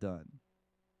Jesus had done.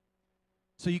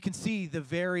 So you can see the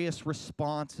various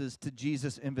responses to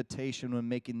Jesus' invitation when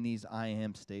making these I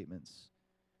am statements.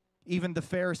 Even the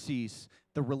Pharisees,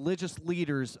 the religious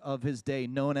leaders of his day,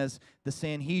 known as the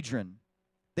Sanhedrin,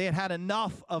 they had had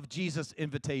enough of Jesus'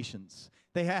 invitations.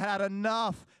 They had had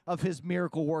enough of his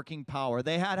miracle-working power.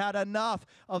 They had had enough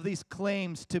of these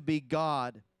claims to be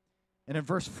God. And in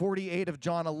verse 48 of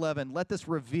John 11, let this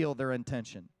reveal their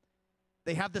intention.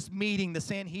 They have this meeting, the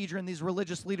Sanhedrin, these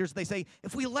religious leaders. They say,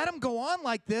 if we let him go on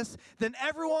like this, then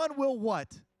everyone will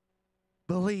what?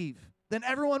 Believe. Then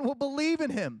everyone will believe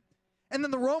in him. And then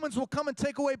the Romans will come and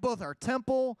take away both our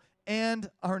temple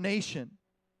and our nation.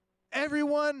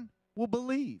 Everyone will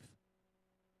believe.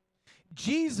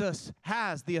 Jesus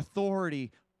has the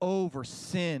authority over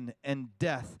sin and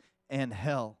death and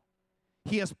hell.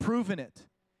 He has proven it.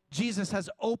 Jesus has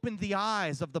opened the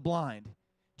eyes of the blind.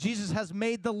 Jesus has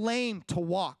made the lame to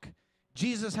walk.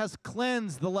 Jesus has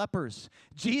cleansed the lepers.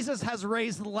 Jesus has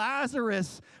raised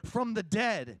Lazarus from the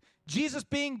dead. Jesus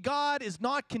being God is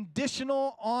not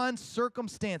conditional on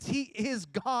circumstance. He is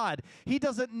God. He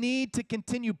doesn't need to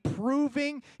continue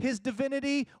proving his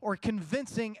divinity or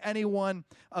convincing anyone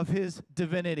of his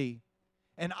divinity.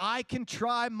 And I can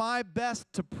try my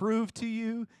best to prove to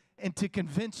you and to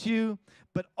convince you,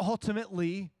 but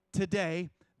ultimately, today,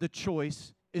 the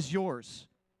choice is yours.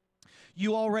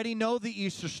 You already know the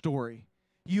Easter story.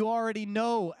 You already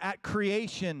know at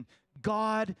creation,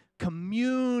 God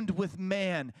communed with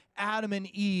man, Adam and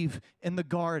Eve, in the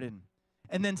garden.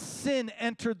 And then sin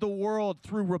entered the world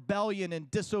through rebellion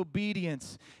and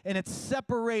disobedience. And it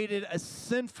separated a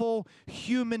sinful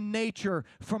human nature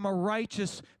from a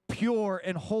righteous, pure,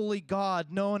 and holy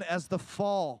God known as the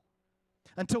fall.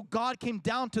 Until God came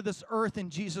down to this earth in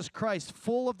Jesus Christ,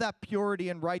 full of that purity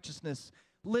and righteousness,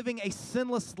 living a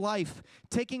sinless life,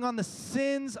 taking on the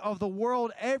sins of the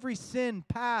world, every sin,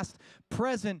 past,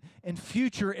 present, and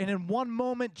future. And in one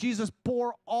moment, Jesus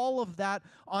bore all of that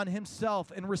on himself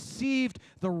and received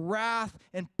the wrath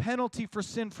and penalty for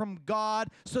sin from God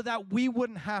so that we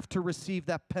wouldn't have to receive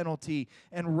that penalty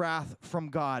and wrath from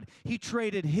God. He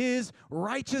traded his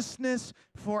righteousness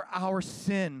for our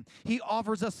sin. He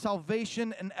offers us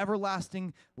salvation and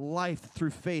everlasting life through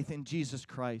faith in Jesus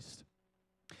Christ.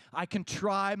 I can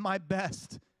try my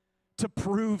best to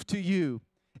prove to you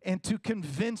and to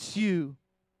convince you,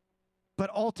 but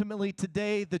ultimately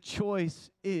today the choice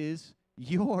is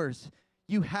yours.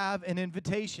 you have an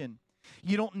invitation.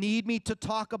 You don't need me to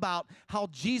talk about how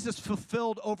Jesus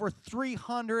fulfilled over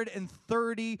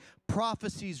 330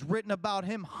 prophecies written about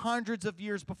him hundreds of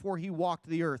years before he walked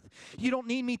the earth. You don't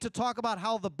need me to talk about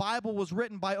how the Bible was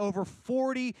written by over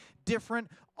 40 different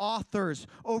authors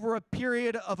over a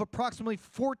period of approximately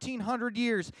 1,400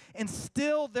 years, and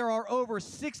still there are over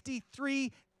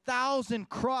 63,000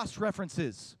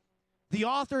 cross-references. The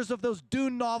authors of those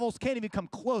Dune novels can't even come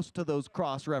close to those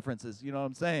cross-references. You know what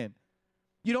I'm saying?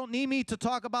 You don't need me to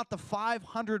talk about the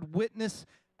 500 witness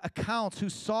accounts who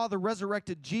saw the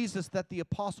resurrected Jesus that the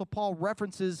Apostle Paul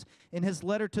references in his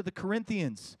letter to the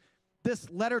Corinthians. This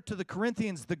letter to the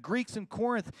Corinthians, the Greeks in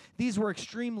Corinth, these were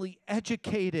extremely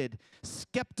educated,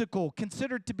 skeptical,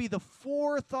 considered to be the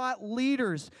forethought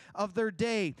leaders of their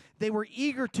day. They were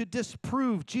eager to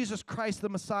disprove Jesus Christ the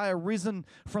Messiah risen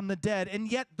from the dead.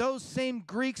 And yet those same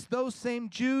Greeks, those same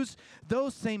Jews,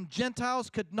 those same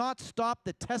Gentiles could not stop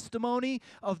the testimony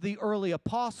of the early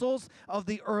apostles, of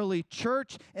the early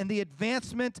church, and the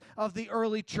advancement of the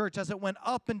early church as it went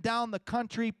up and down the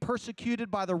country,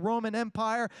 persecuted by the Roman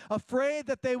Empire, afraid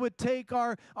that they would take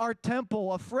our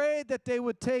temple, afraid that they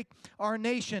would take our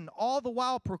nation, all the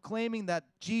while proclaiming that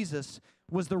Jesus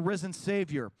was the risen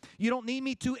Savior. You don't need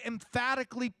me to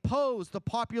emphatically pose the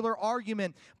popular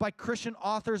argument by Christian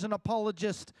authors and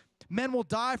apologists. Men will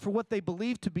die for what they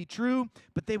believe to be true,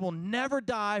 but they will never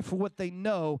die for what they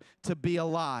know to be a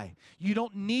lie. You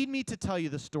don't need me to tell you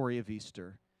the story of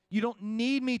Easter. You don't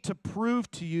need me to prove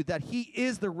to you that he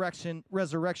is the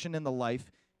resurrection and the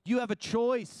life. You have a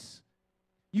choice.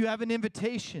 You have an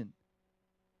invitation.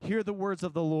 Hear the words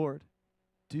of the Lord.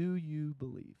 Do you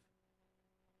believe?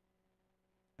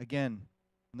 Again,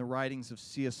 in the writings of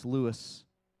C.S. Lewis,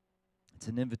 it's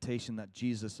an invitation that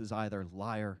Jesus is either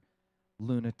liar,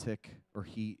 lunatic, or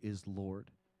he is Lord.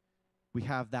 We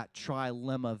have that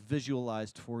trilemma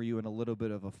visualized for you in a little bit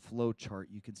of a flow chart.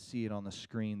 You can see it on the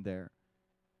screen there.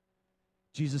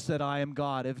 Jesus said, I am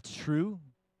God. If it's true,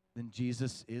 then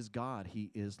Jesus is God.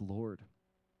 He is Lord.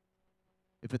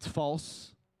 If it's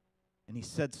false, and he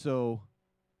said so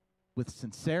with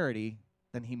sincerity,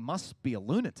 then he must be a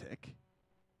lunatic.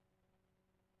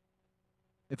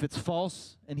 If it's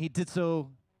false, and he did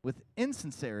so with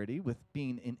insincerity, with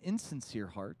being an insincere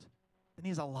heart, then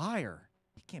he's a liar.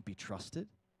 He can't be trusted.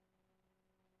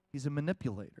 He's a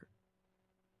manipulator.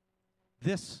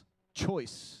 This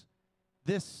choice,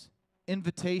 this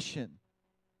invitation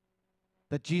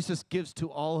that Jesus gives to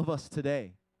all of us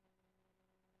today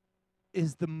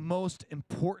is the most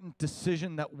important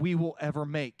decision that we will ever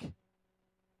make.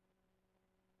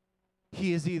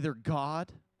 He is either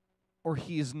God or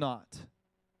he is not.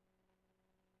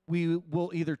 We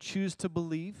will either choose to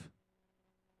believe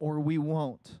or we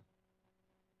won't.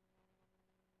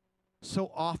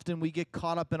 So often we get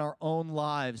caught up in our own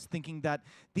lives thinking that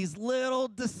these little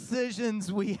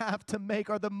decisions we have to make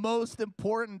are the most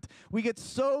important. We get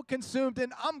so consumed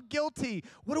in, I'm guilty.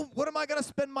 What am I going to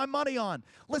spend my money on?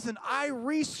 Listen, I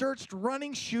researched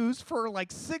running shoes for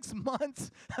like 6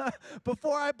 months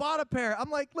before I bought a pair.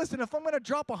 I'm like, listen, if I'm going to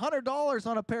drop $100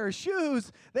 on a pair of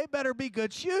shoes, they better be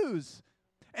good shoes.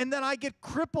 And then I get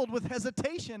crippled with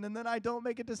hesitation, and then I don't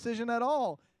make a decision at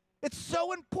all. It's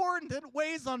so important. It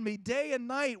weighs on me day and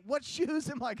night. What shoes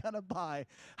am I going to buy?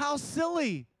 How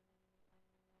silly.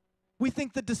 We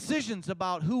think the decisions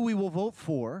about who we will vote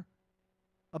for,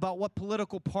 about what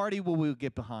political party will we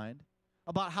get behind,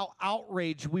 about how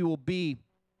outraged we will be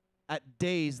at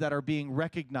days that are being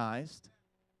recognized,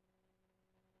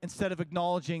 instead of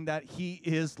acknowledging that he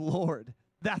is Lord.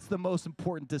 That's the most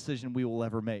important decision we will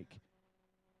ever make.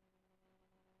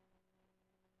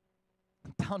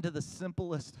 Down to the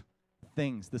simplest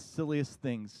things, the silliest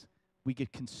things, we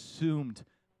get consumed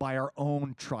by our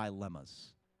own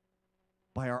trilemmas,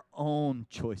 by our own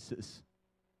choices.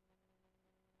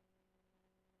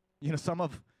 You know, some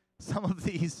of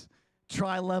these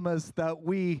trilemmas that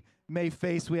we may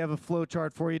face, we have a flow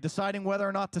chart for you, deciding whether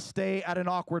or not to stay at an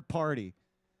awkward party.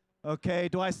 Okay,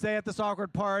 do I stay at this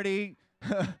awkward party?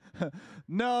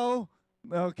 No.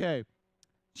 Okay.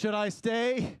 Should I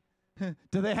stay?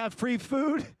 Do they have free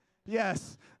food?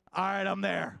 Yes. All right, I'm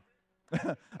there.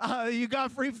 You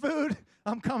got free food?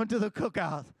 I'm coming to the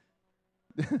cookout.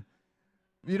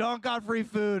 You don't got free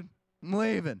food? I'm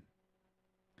leaving.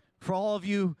 For all of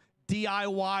you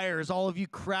DIYers, all of you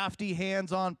crafty,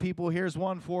 hands-on people, here's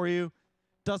one for you.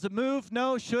 Does it move?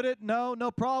 No. Should it? No.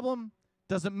 No problem.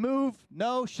 Does it move?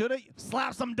 No. Should it?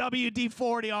 Slap some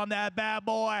WD-40 on that bad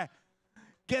boy.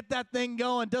 Get that thing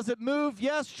going. Does it move?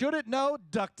 Yes. Should it? No.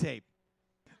 Duct tape.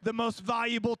 The most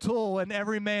valuable tool in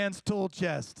every man's tool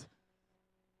chest.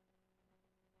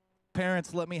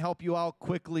 Parents, let me help you out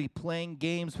quickly. Playing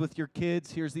games with your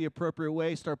kids. Here's the appropriate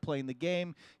way. Start playing the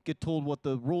game. Get told what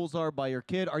the rules are by your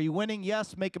kid. Are you winning?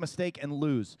 Yes. Make a mistake and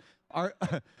lose.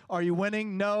 Are you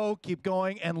winning? No. Keep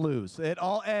going and lose. It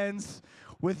all ends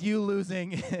with you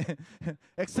losing,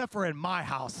 except for in my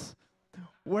house.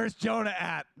 Where's Jonah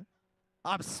at?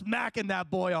 I'm smacking that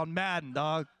boy on Madden,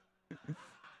 dog.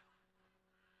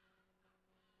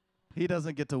 He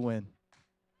doesn't get to win.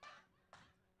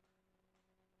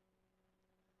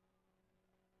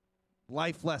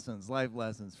 Life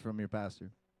lessons from your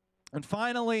pastor. And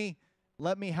finally,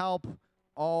 let me help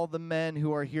all the men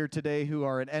who are here today who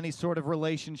are in any sort of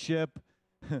relationship.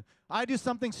 I do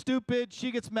something stupid,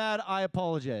 she gets mad, I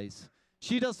apologize.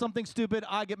 She does something stupid,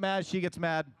 I get mad, she gets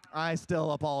mad, I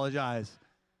still apologize.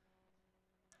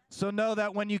 So know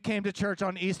that when you came to church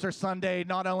on Easter Sunday,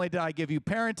 not only did I give you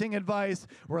parenting advice,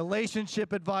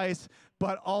 relationship advice,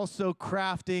 but also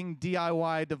crafting,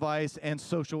 DIY advice, and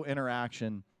social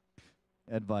interaction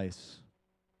advice.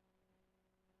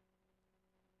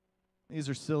 These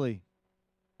are silly,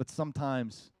 but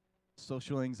sometimes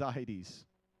social anxieties.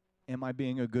 Am I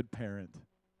being a good parent?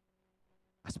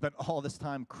 I spent all this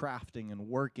time crafting and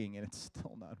working, and it's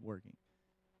still not working.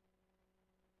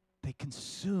 They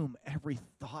consume every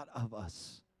thought of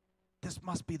us. This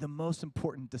must be the most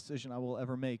important decision I will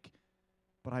ever make.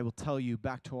 But I will tell you,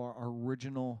 back to our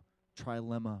original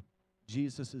trilemma,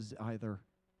 Jesus is either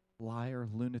liar,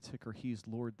 lunatic, or he's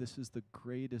Lord. This is the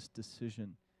greatest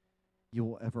decision you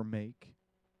will ever make.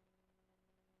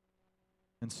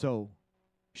 And so,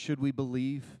 should we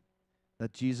believe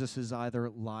that Jesus is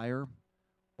either liar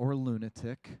or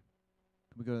lunatic?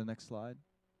 Can we go to the next slide?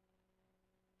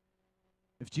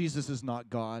 If Jesus is not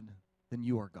God, then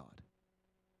you are God.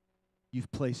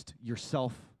 You've placed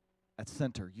yourself at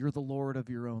center. You're the Lord of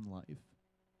your own life.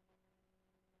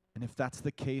 And if that's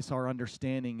the case, our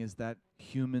understanding is that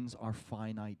humans are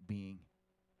finite beings.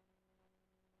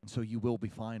 And so you will be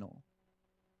final.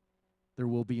 There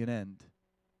will be an end.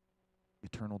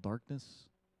 Eternal darkness.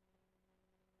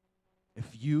 If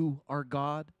you are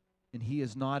God and he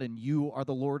is not, and you are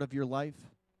the Lord of your life,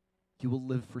 you will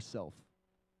live for self.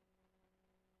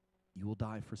 You will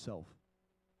die for self.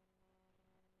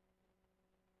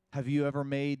 Have you ever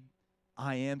made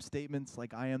I am statements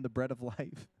like I am the bread of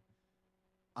life?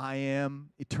 I am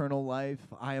eternal life.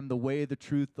 I am the way, the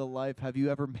truth, the life. Have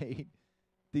you ever made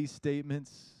these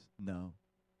statements? No.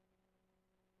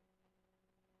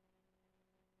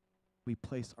 We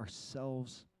place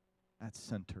ourselves at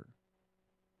center.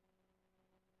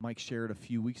 Mike shared a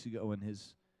few weeks ago in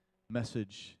his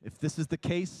message, if this is the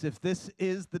case, if this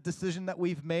is the decision that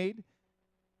we've made,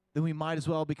 then we might as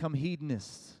well become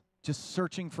hedonists, just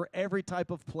searching for every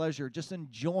type of pleasure, just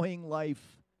enjoying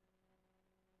life.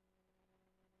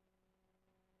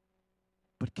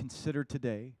 But consider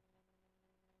today,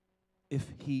 if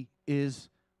he is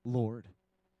Lord.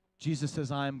 Jesus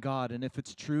says, I am God, and if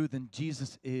it's true, then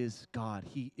Jesus is God.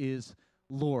 He is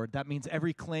Lord. That means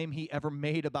every claim he ever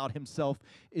made about himself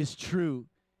is true.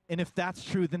 And if that's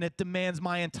true, then it demands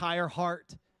my entire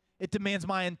heart. It demands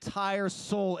my entire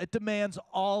soul. It demands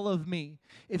all of me.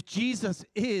 If Jesus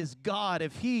is God,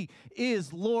 if he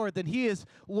is Lord, then he is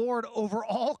Lord over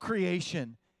all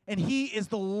creation. And he is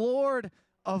the Lord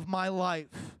of my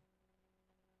life.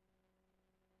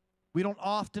 We don't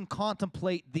often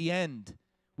contemplate the end.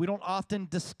 We don't often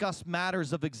discuss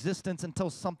matters of existence until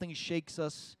something shakes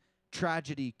us.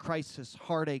 Tragedy, crisis,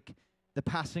 heartache, the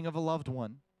passing of a loved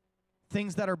one.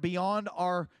 Things that are beyond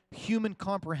our human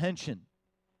comprehension.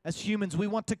 As humans, we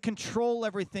want to control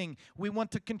everything. We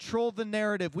want to control the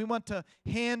narrative. We want to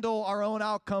handle our own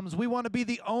outcomes. We want to be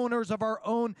the owners of our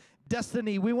own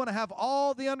destiny. We want to have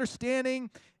all the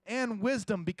understanding and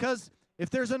wisdom, because if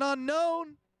there's an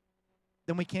unknown,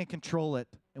 then we can't control it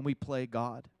and we play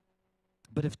God.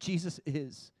 But if Jesus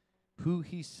is who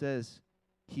he says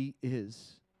he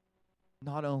is,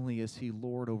 not only is he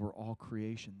Lord over all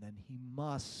creation, then he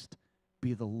must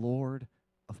be the Lord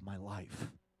of my life.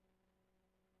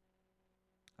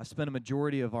 I spent a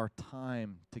majority of our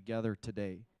time together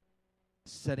today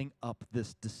setting up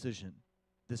this decision,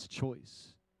 this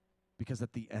choice, because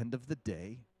at the end of the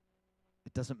day,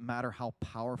 it doesn't matter how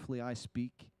powerfully I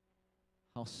speak,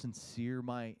 how sincere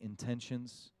my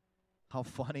intentions, how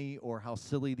funny or how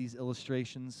silly these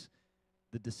illustrations,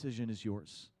 the decision is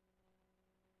yours.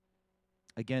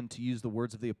 Again, to use the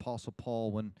words of the Apostle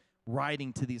Paul when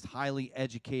writing to these highly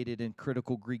educated and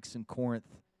critical Greeks in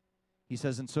Corinth, he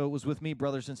says, and so it was with me,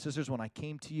 brothers and sisters, when I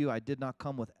came to you, I did not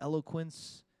come with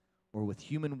eloquence or with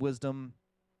human wisdom,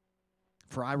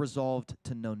 for I resolved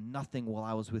to know nothing while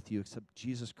I was with you except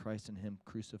Jesus Christ and him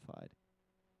crucified.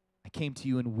 I came to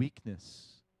you in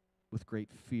weakness with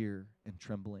great fear and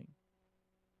trembling.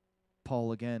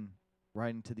 Paul again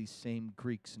writing to these same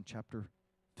Greeks in chapter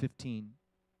 15.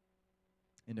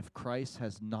 And if Christ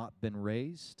has not been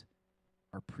raised,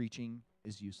 our preaching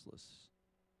is useless,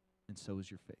 and so is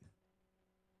your faith.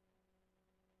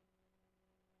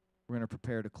 We're going to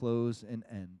prepare to close and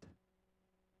end.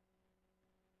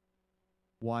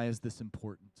 Why is this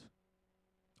important?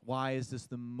 Why is this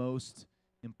the most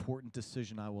important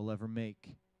decision I will ever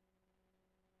make?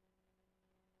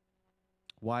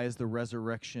 Why is the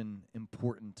resurrection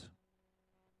important?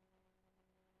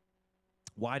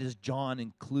 Why does John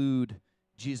include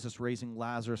Jesus raising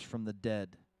Lazarus from the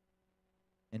dead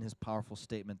in his powerful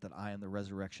statement that I am the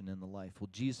resurrection and the life? Well,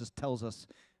 Jesus tells us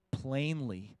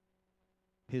plainly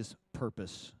his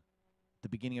purpose. At the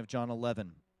beginning of John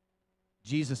 11,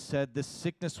 Jesus said, "This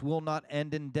sickness will not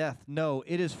end in death. No,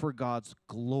 it is for God's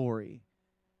glory,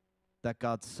 that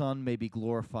God's Son may be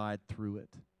glorified through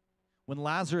it." When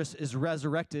Lazarus is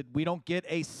resurrected, we don't get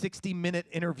a 60-minute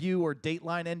interview or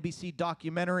Dateline NBC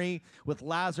documentary with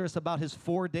Lazarus about his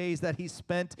 4 days that he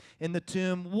spent in the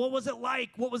tomb. What was it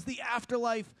like? What was the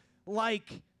afterlife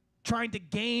like? Trying to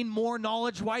gain more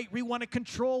knowledge, right? We want to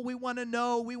control, we want to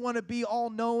know, we want to be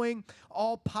all-knowing,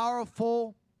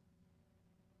 all-powerful.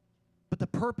 But the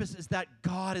purpose is that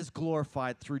God is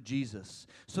glorified through Jesus,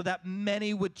 so that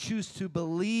many would choose to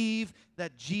believe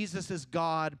that Jesus is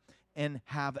God and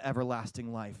have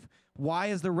everlasting life. Why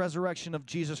is the resurrection of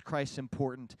Jesus Christ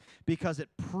important? Because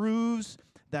it proves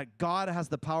that God has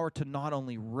the power to not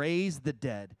only raise the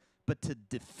dead, but to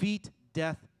defeat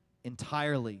death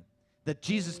entirely. That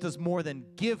Jesus does more than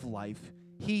give life.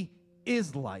 He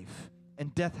is life,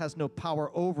 and death has no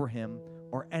power over him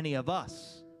or any of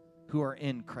us who are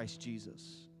in Christ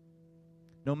Jesus.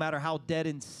 No matter how dead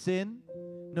in sin,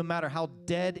 no matter how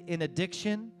dead in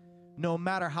addiction, no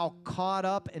matter how caught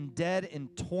up and dead in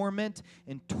torment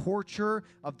and torture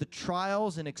of the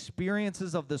trials and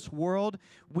experiences of this world,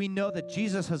 we know that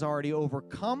Jesus has already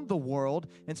overcome the world,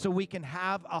 and so we can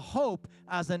have a hope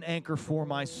as an anchor for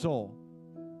my soul.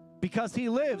 Because he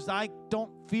lives, I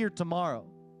don't fear tomorrow.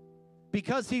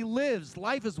 Because he lives,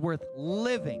 life is worth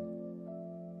living.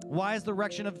 Why is the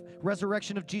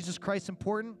resurrection of Jesus Christ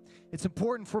important? It's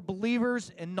important for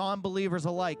believers and non-believers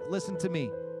alike. Listen to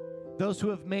me. Those who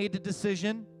have made the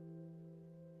decision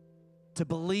to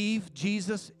believe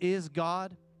Jesus is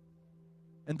God,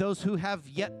 and those who have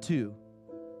yet to,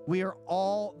 we are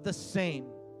all the same.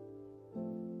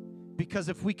 Because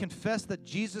if we confess that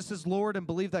Jesus is Lord and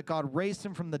believe that God raised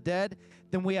him from the dead,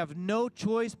 then we have no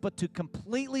choice but to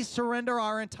completely surrender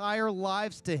our entire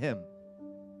lives to him.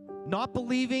 Not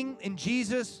believing in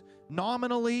Jesus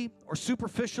nominally or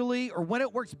superficially or when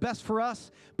it works best for us,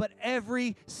 but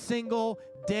every single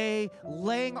day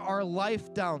laying our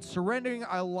life down, surrendering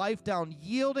our life down,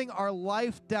 yielding our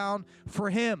life down for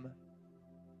him.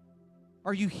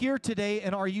 Are you here today,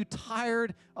 and are you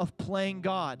tired of playing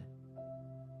God?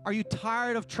 Are you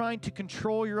tired of trying to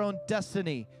control your own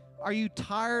destiny? Are you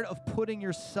tired of putting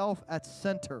yourself at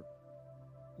center?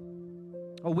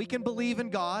 Oh, we can believe in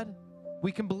God.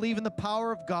 We can believe in the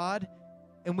power of God,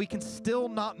 and we can still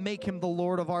not make him the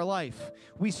Lord of our life.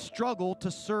 We struggle to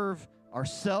serve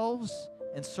ourselves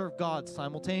and serve God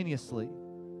simultaneously.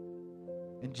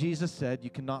 And Jesus said, you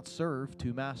cannot serve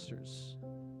two masters.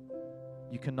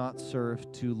 You cannot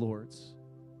serve two lords.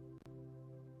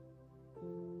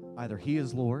 Either he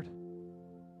is Lord,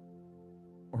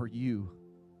 or you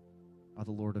are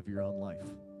the Lord of your own life.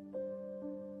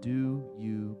 Do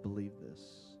you believe this?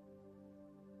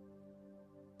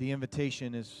 The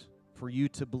invitation is for you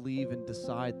to believe and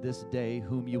decide this day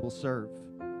whom you will serve.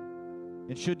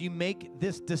 And should you make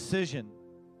this decision,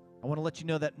 I want to let you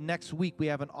know that next week we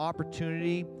have an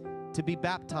opportunity to be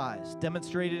baptized.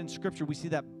 Demonstrated in Scripture, we see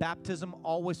that baptism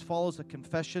always follows a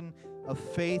confession of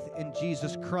faith in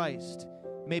Jesus Christ.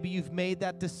 Maybe you've made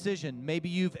that decision. Maybe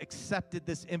you've accepted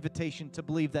this invitation to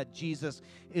believe that Jesus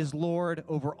is Lord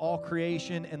over all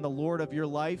creation and the Lord of your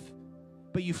life.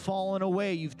 But you've fallen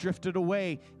away, you've drifted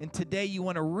away, and today you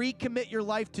want to recommit your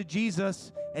life to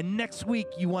Jesus, and next week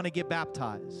you want to get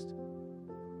baptized.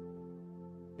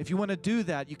 If you want to do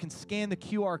that, you can scan the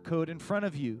QR code in front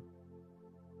of you.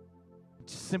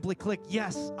 Just simply click,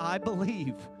 yes, I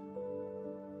believe.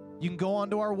 You can go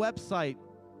onto our website,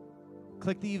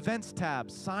 click the events tab,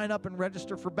 sign up and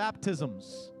register for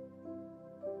baptisms.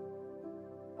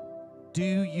 Do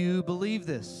you believe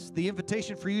this? The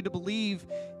invitation for you to believe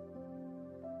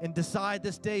and decide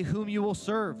this day whom you will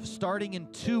serve. Starting in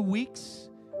 2 weeks,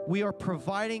 we are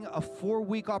providing a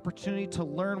 4-week opportunity to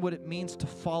learn what it means to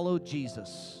follow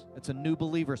Jesus. It's a new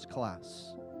believers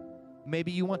class.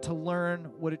 Maybe you want to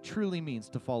learn what it truly means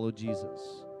to follow Jesus.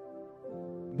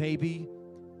 Maybe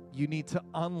you need to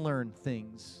unlearn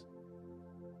things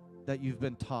that you've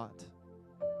been taught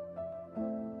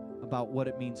about what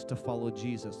it means to follow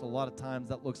Jesus. A lot of times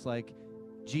that looks like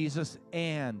Jesus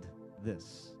and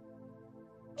this.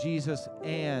 Jesus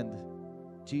and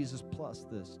Jesus plus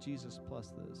this. Jesus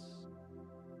plus this.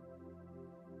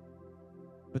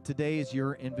 But today is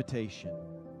your invitation.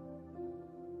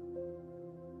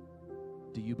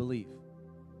 Do you believe?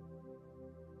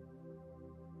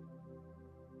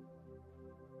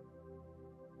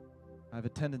 I have a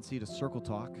tendency to circle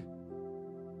talk,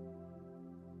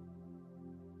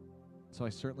 so I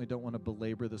certainly don't want to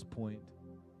belabor this point.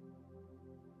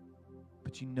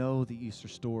 But you know the Easter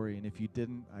story, and if you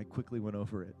didn't, I quickly went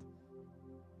over it.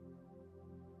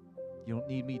 You don't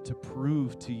need me to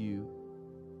prove to you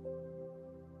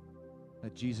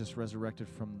that Jesus resurrected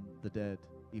from the dead,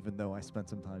 even though I spent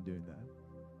some time doing that.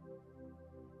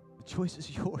 The choice is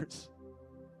yours.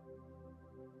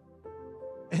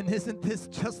 And isn't this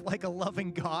just like a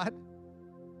loving God?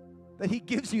 That He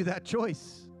gives you that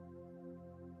choice.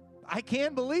 I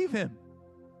can believe Him.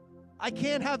 I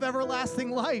can have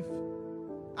everlasting life.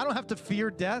 I don't have to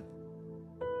fear death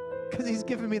because He's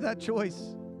given me that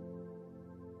choice.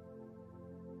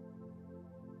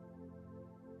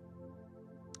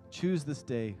 Choose this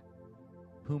day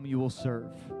whom you will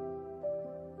serve.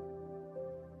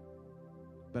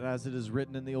 But as it is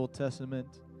written in the Old Testament,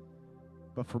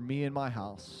 but for me and my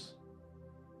house,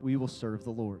 we will serve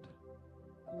the Lord.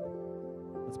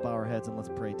 Let's bow our heads and let's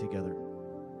pray together.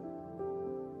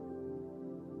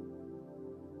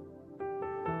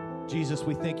 Jesus,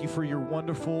 we thank you for your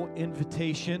wonderful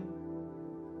invitation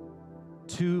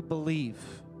to believe.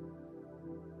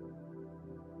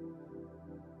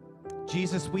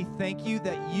 Jesus, we thank you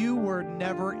that you were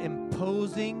never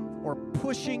imposing or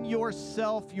pushing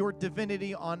yourself, your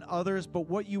divinity on others, but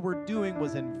what you were doing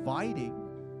was inviting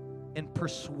and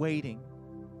persuading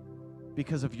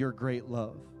because of your great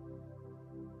love.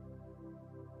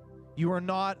 You are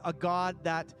not a God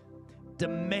that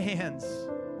demands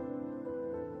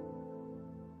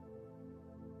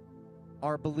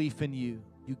our belief in you.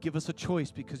 You give us a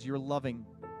choice because you're loving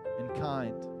and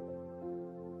kind.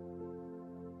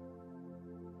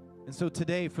 And so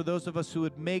today, for those of us who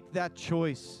would make that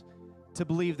choice to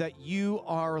believe that you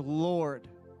are Lord,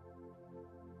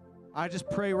 I just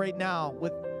pray right now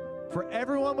for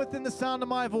everyone within the sound of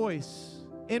my voice,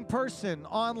 in person,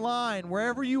 online,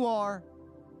 wherever you are,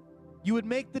 you would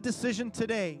make the decision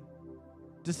today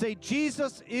to say,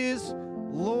 Jesus is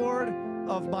Lord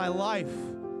of my life.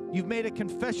 You've made a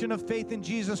confession of faith in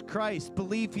Jesus Christ.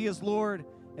 Believe He is Lord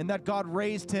and that God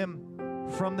raised Him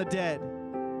from the dead.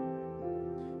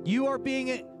 You are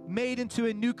being made into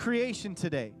a new creation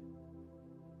today.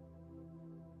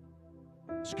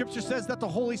 Scripture says that the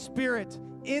Holy Spirit,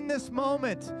 in this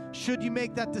moment, should you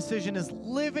make that decision, is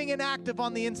living and active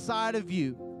on the inside of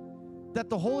you. That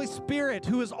the Holy Spirit,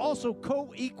 who is also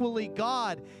co-equally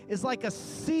God, is like a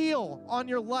seal on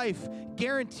your life,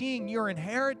 guaranteeing your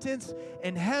inheritance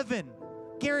in heaven,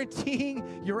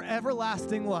 guaranteeing your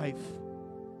everlasting life.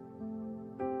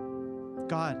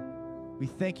 God, we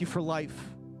thank you for life.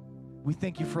 We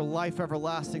thank you for life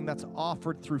everlasting that's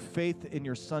offered through faith in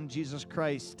your Son, Jesus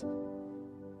Christ.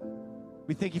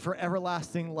 We thank you for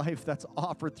everlasting life that's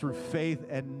offered through faith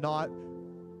and not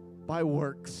by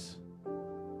works,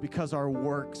 because our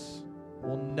works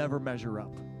will never measure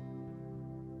up.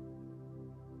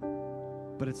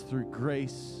 But it's through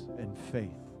grace and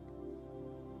faith.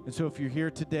 And so if you're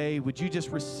here today, would you just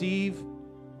receive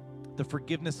the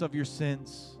forgiveness of your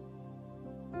sins?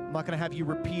 I'm not going to have you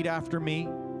repeat after me,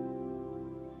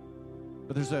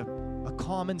 but there's a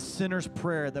common sinner's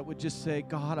prayer that would just say,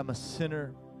 God, I'm a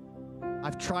sinner.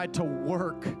 I've tried to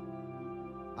work.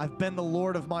 I've been the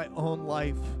Lord of my own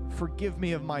life. Forgive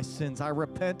me of my sins. I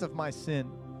repent of my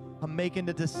sin. I'm making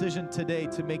the decision today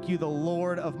to make you the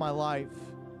Lord of my life.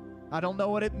 I don't know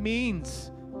what it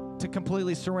means to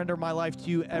completely surrender my life to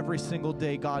you every single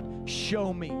day. God,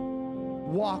 show me.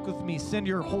 Walk with me. Send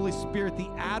your Holy Spirit, the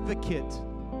advocate,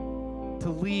 to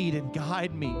lead and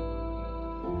guide me.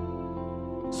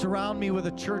 Surround me with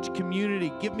a church community.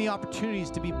 Give me opportunities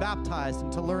to be baptized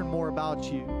and to learn more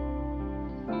about you.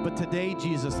 But today,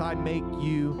 Jesus, I make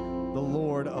you the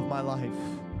Lord of my life.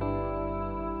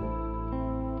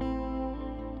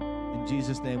 In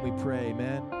Jesus' name we pray,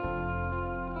 amen.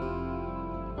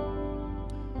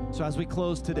 So as we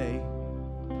close today,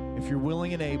 if you're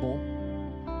willing and able,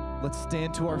 let's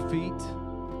stand to our feet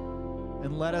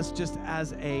and let us just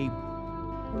as a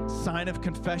sign of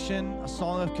confession, a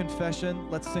song of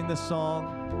confession, let's sing this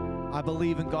song. I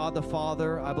believe in God the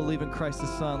Father. I believe in Christ the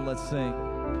Son. Let's sing.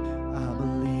 I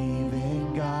believe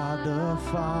in God the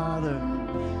Father.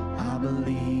 I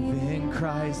believe in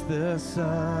Christ the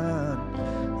Son.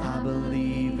 I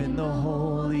believe in the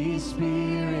Holy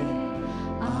Spirit.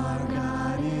 Our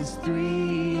God is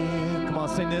three in Come on,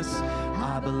 sing this.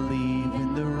 I believe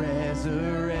in the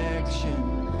resurrection,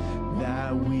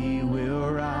 that we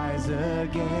will rise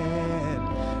again.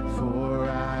 For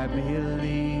I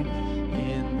believe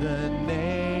in the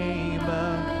name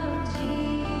of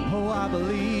Jesus. Oh, I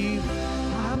believe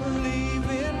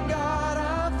in God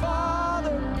our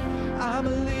Father. I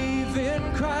believe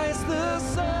in Christ the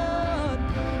Son.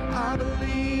 I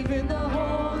believe in the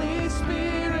Holy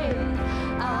Spirit.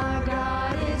 Our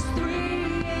God is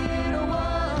three in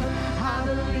one. I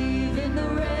believe in the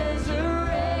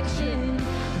resurrection,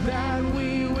 that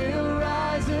we will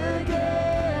rise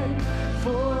again.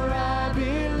 For I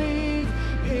believe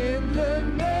in the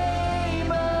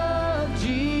name of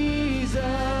Jesus.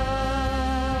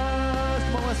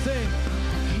 Come on, let's sing.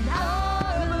 And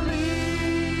I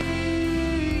believe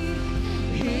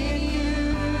in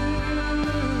you.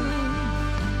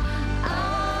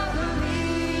 I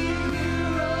believe you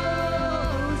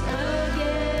rose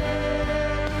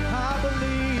again. I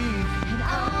believe. And I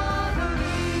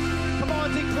believe. Come on,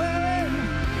 declare it.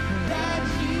 That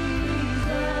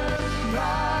Jesus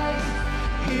Christ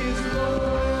is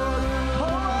Lord. Oh, I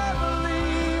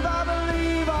believe.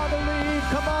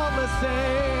 Come on, let's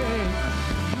sing.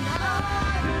 I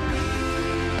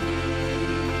believe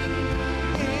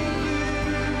in you.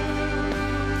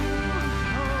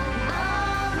 I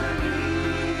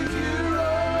believe you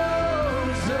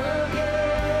rose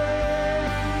again.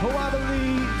 Oh, I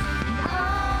believe.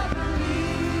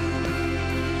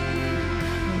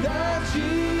 That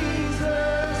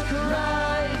Jesus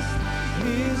Christ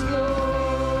is Lord.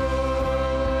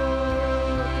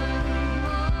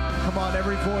 Come on,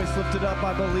 every voice lifted up.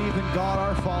 I believe in God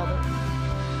our Father.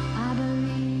 I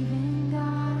believe in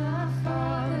God our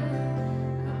Father.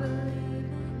 I believe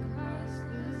in Christ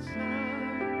the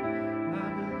Son. I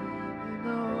believe in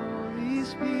the Holy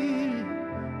Spirit.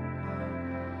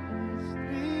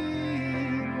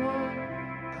 I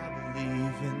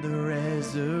believe in the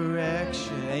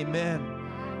resurrection. Amen.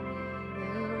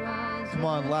 Come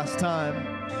on, last time.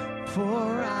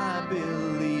 For I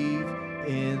believe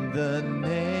in the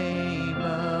name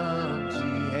of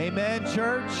Jesus. Amen,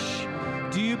 church.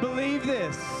 Do you believe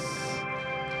this?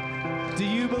 Do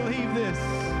you believe this?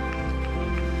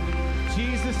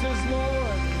 Jesus is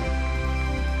Lord.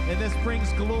 And this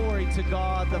brings glory to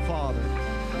God the Father.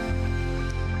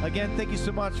 Again, thank you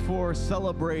so much for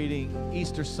celebrating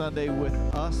Easter Sunday with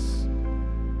us.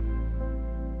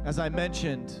 As I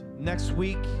mentioned, next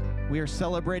week we are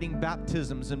celebrating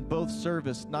baptisms in both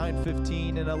service,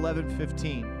 9:15 and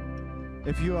 11:15.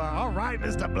 If you are, all right,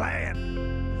 Mr.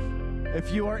 Bland.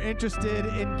 If you are interested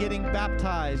in getting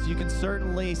baptized, you can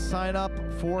certainly sign up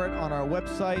for it on our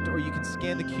website, or you can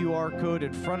scan the QR code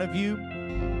in front of you.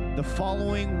 The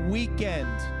following weekend,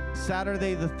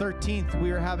 Saturday the 13th,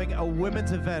 we are having a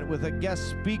women's event with a guest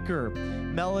speaker,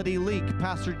 Melody Leak.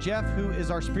 Pastor Jeff, who is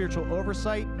our spiritual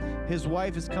oversight, his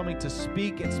wife is coming to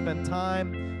speak and spend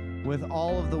time with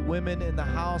all of the women in the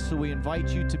house, so we invite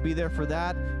you to be there for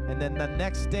that. And then the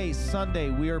next day,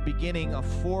 Sunday, we are beginning a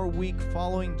 4-week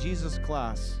Following Jesus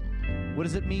class. What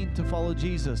does it mean to follow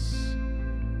Jesus?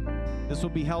 This will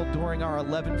be held during our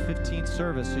 11:15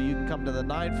 service, so you can come to the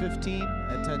 9:15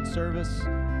 and 10 service,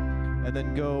 and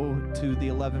then go to the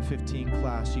 11:15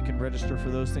 class. You can register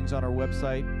for those things on our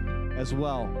website as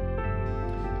well.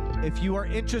 If you are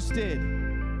interested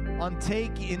in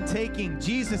taking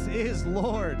Jesus is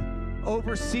Lord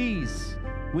overseas,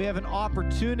 we have an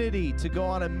opportunity to go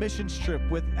on a missions trip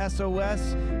with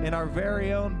SOS and our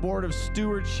very own Board of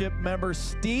Stewardship member,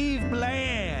 Steve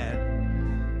Bland.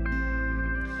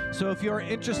 So if you're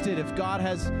interested, if God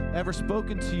has ever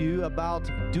spoken to you about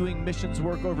doing missions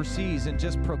work overseas and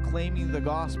just proclaiming the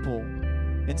gospel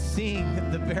and seeing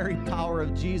the very power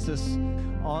of Jesus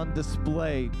on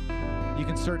display, you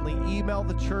can certainly email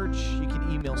the church. You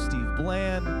can email Steve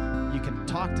Bland. You can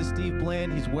talk to Steve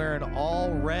Bland. He's wearing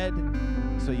all red,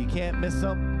 so you can't miss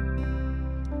him.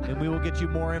 And we will get you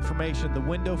more information. The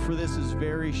window for this is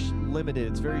very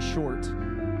limited. It's very short.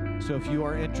 So if you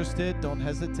are interested, don't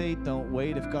hesitate. Don't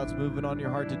wait. If God's moving on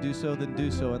your heart to do so, then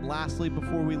do so. And lastly,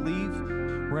 before we leave,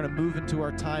 we're going to move into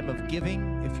our time of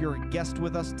giving. If you're a guest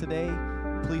with us today,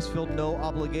 please feel no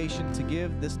obligation to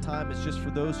give. This time is just for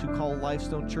those who call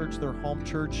LifeStone Church their home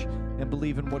church and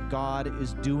believe in what God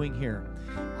is doing here.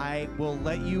 I will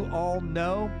let you all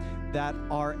know that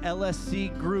our LSC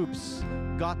groups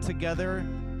got together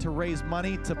to raise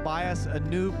money to buy us a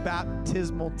new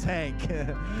baptismal tank.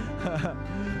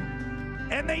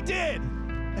 And they did.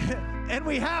 And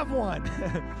we have one.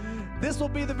 This will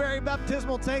be the very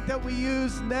baptismal tank that we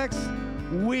use next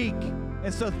week.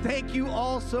 And so thank you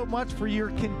all so much for your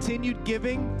continued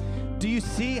giving. Do you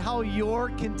see how your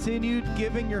continued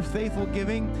giving, your faithful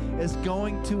giving, is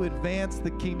going to advance the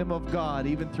kingdom of God,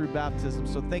 even through baptism?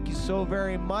 So thank you so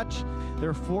very much. There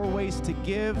are 4 ways to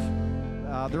give.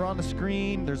 They're on the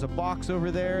screen. There's a box over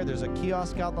there. There's a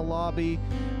kiosk out in the lobby.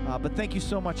 But thank you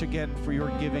so much again for your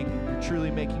giving. You're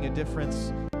truly making a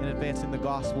difference in advancing the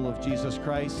gospel of Jesus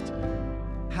Christ.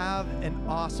 Have an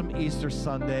awesome Easter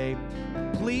Sunday.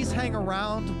 Please hang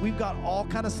around. We've got all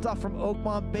kind of stuff from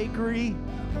Oakmont Bakery.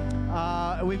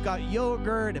 We've got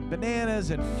yogurt and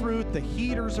bananas and fruit. The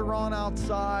heaters are on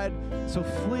outside. So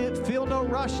feel no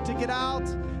rush to get out.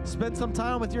 Spend some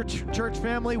time with your church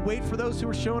family. Wait for those who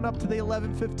are showing up to the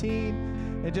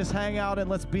 11:15 and just hang out and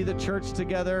let's be the church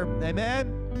together.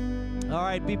 Amen. All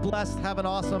right, be blessed. Have an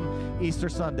awesome Easter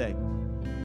Sunday.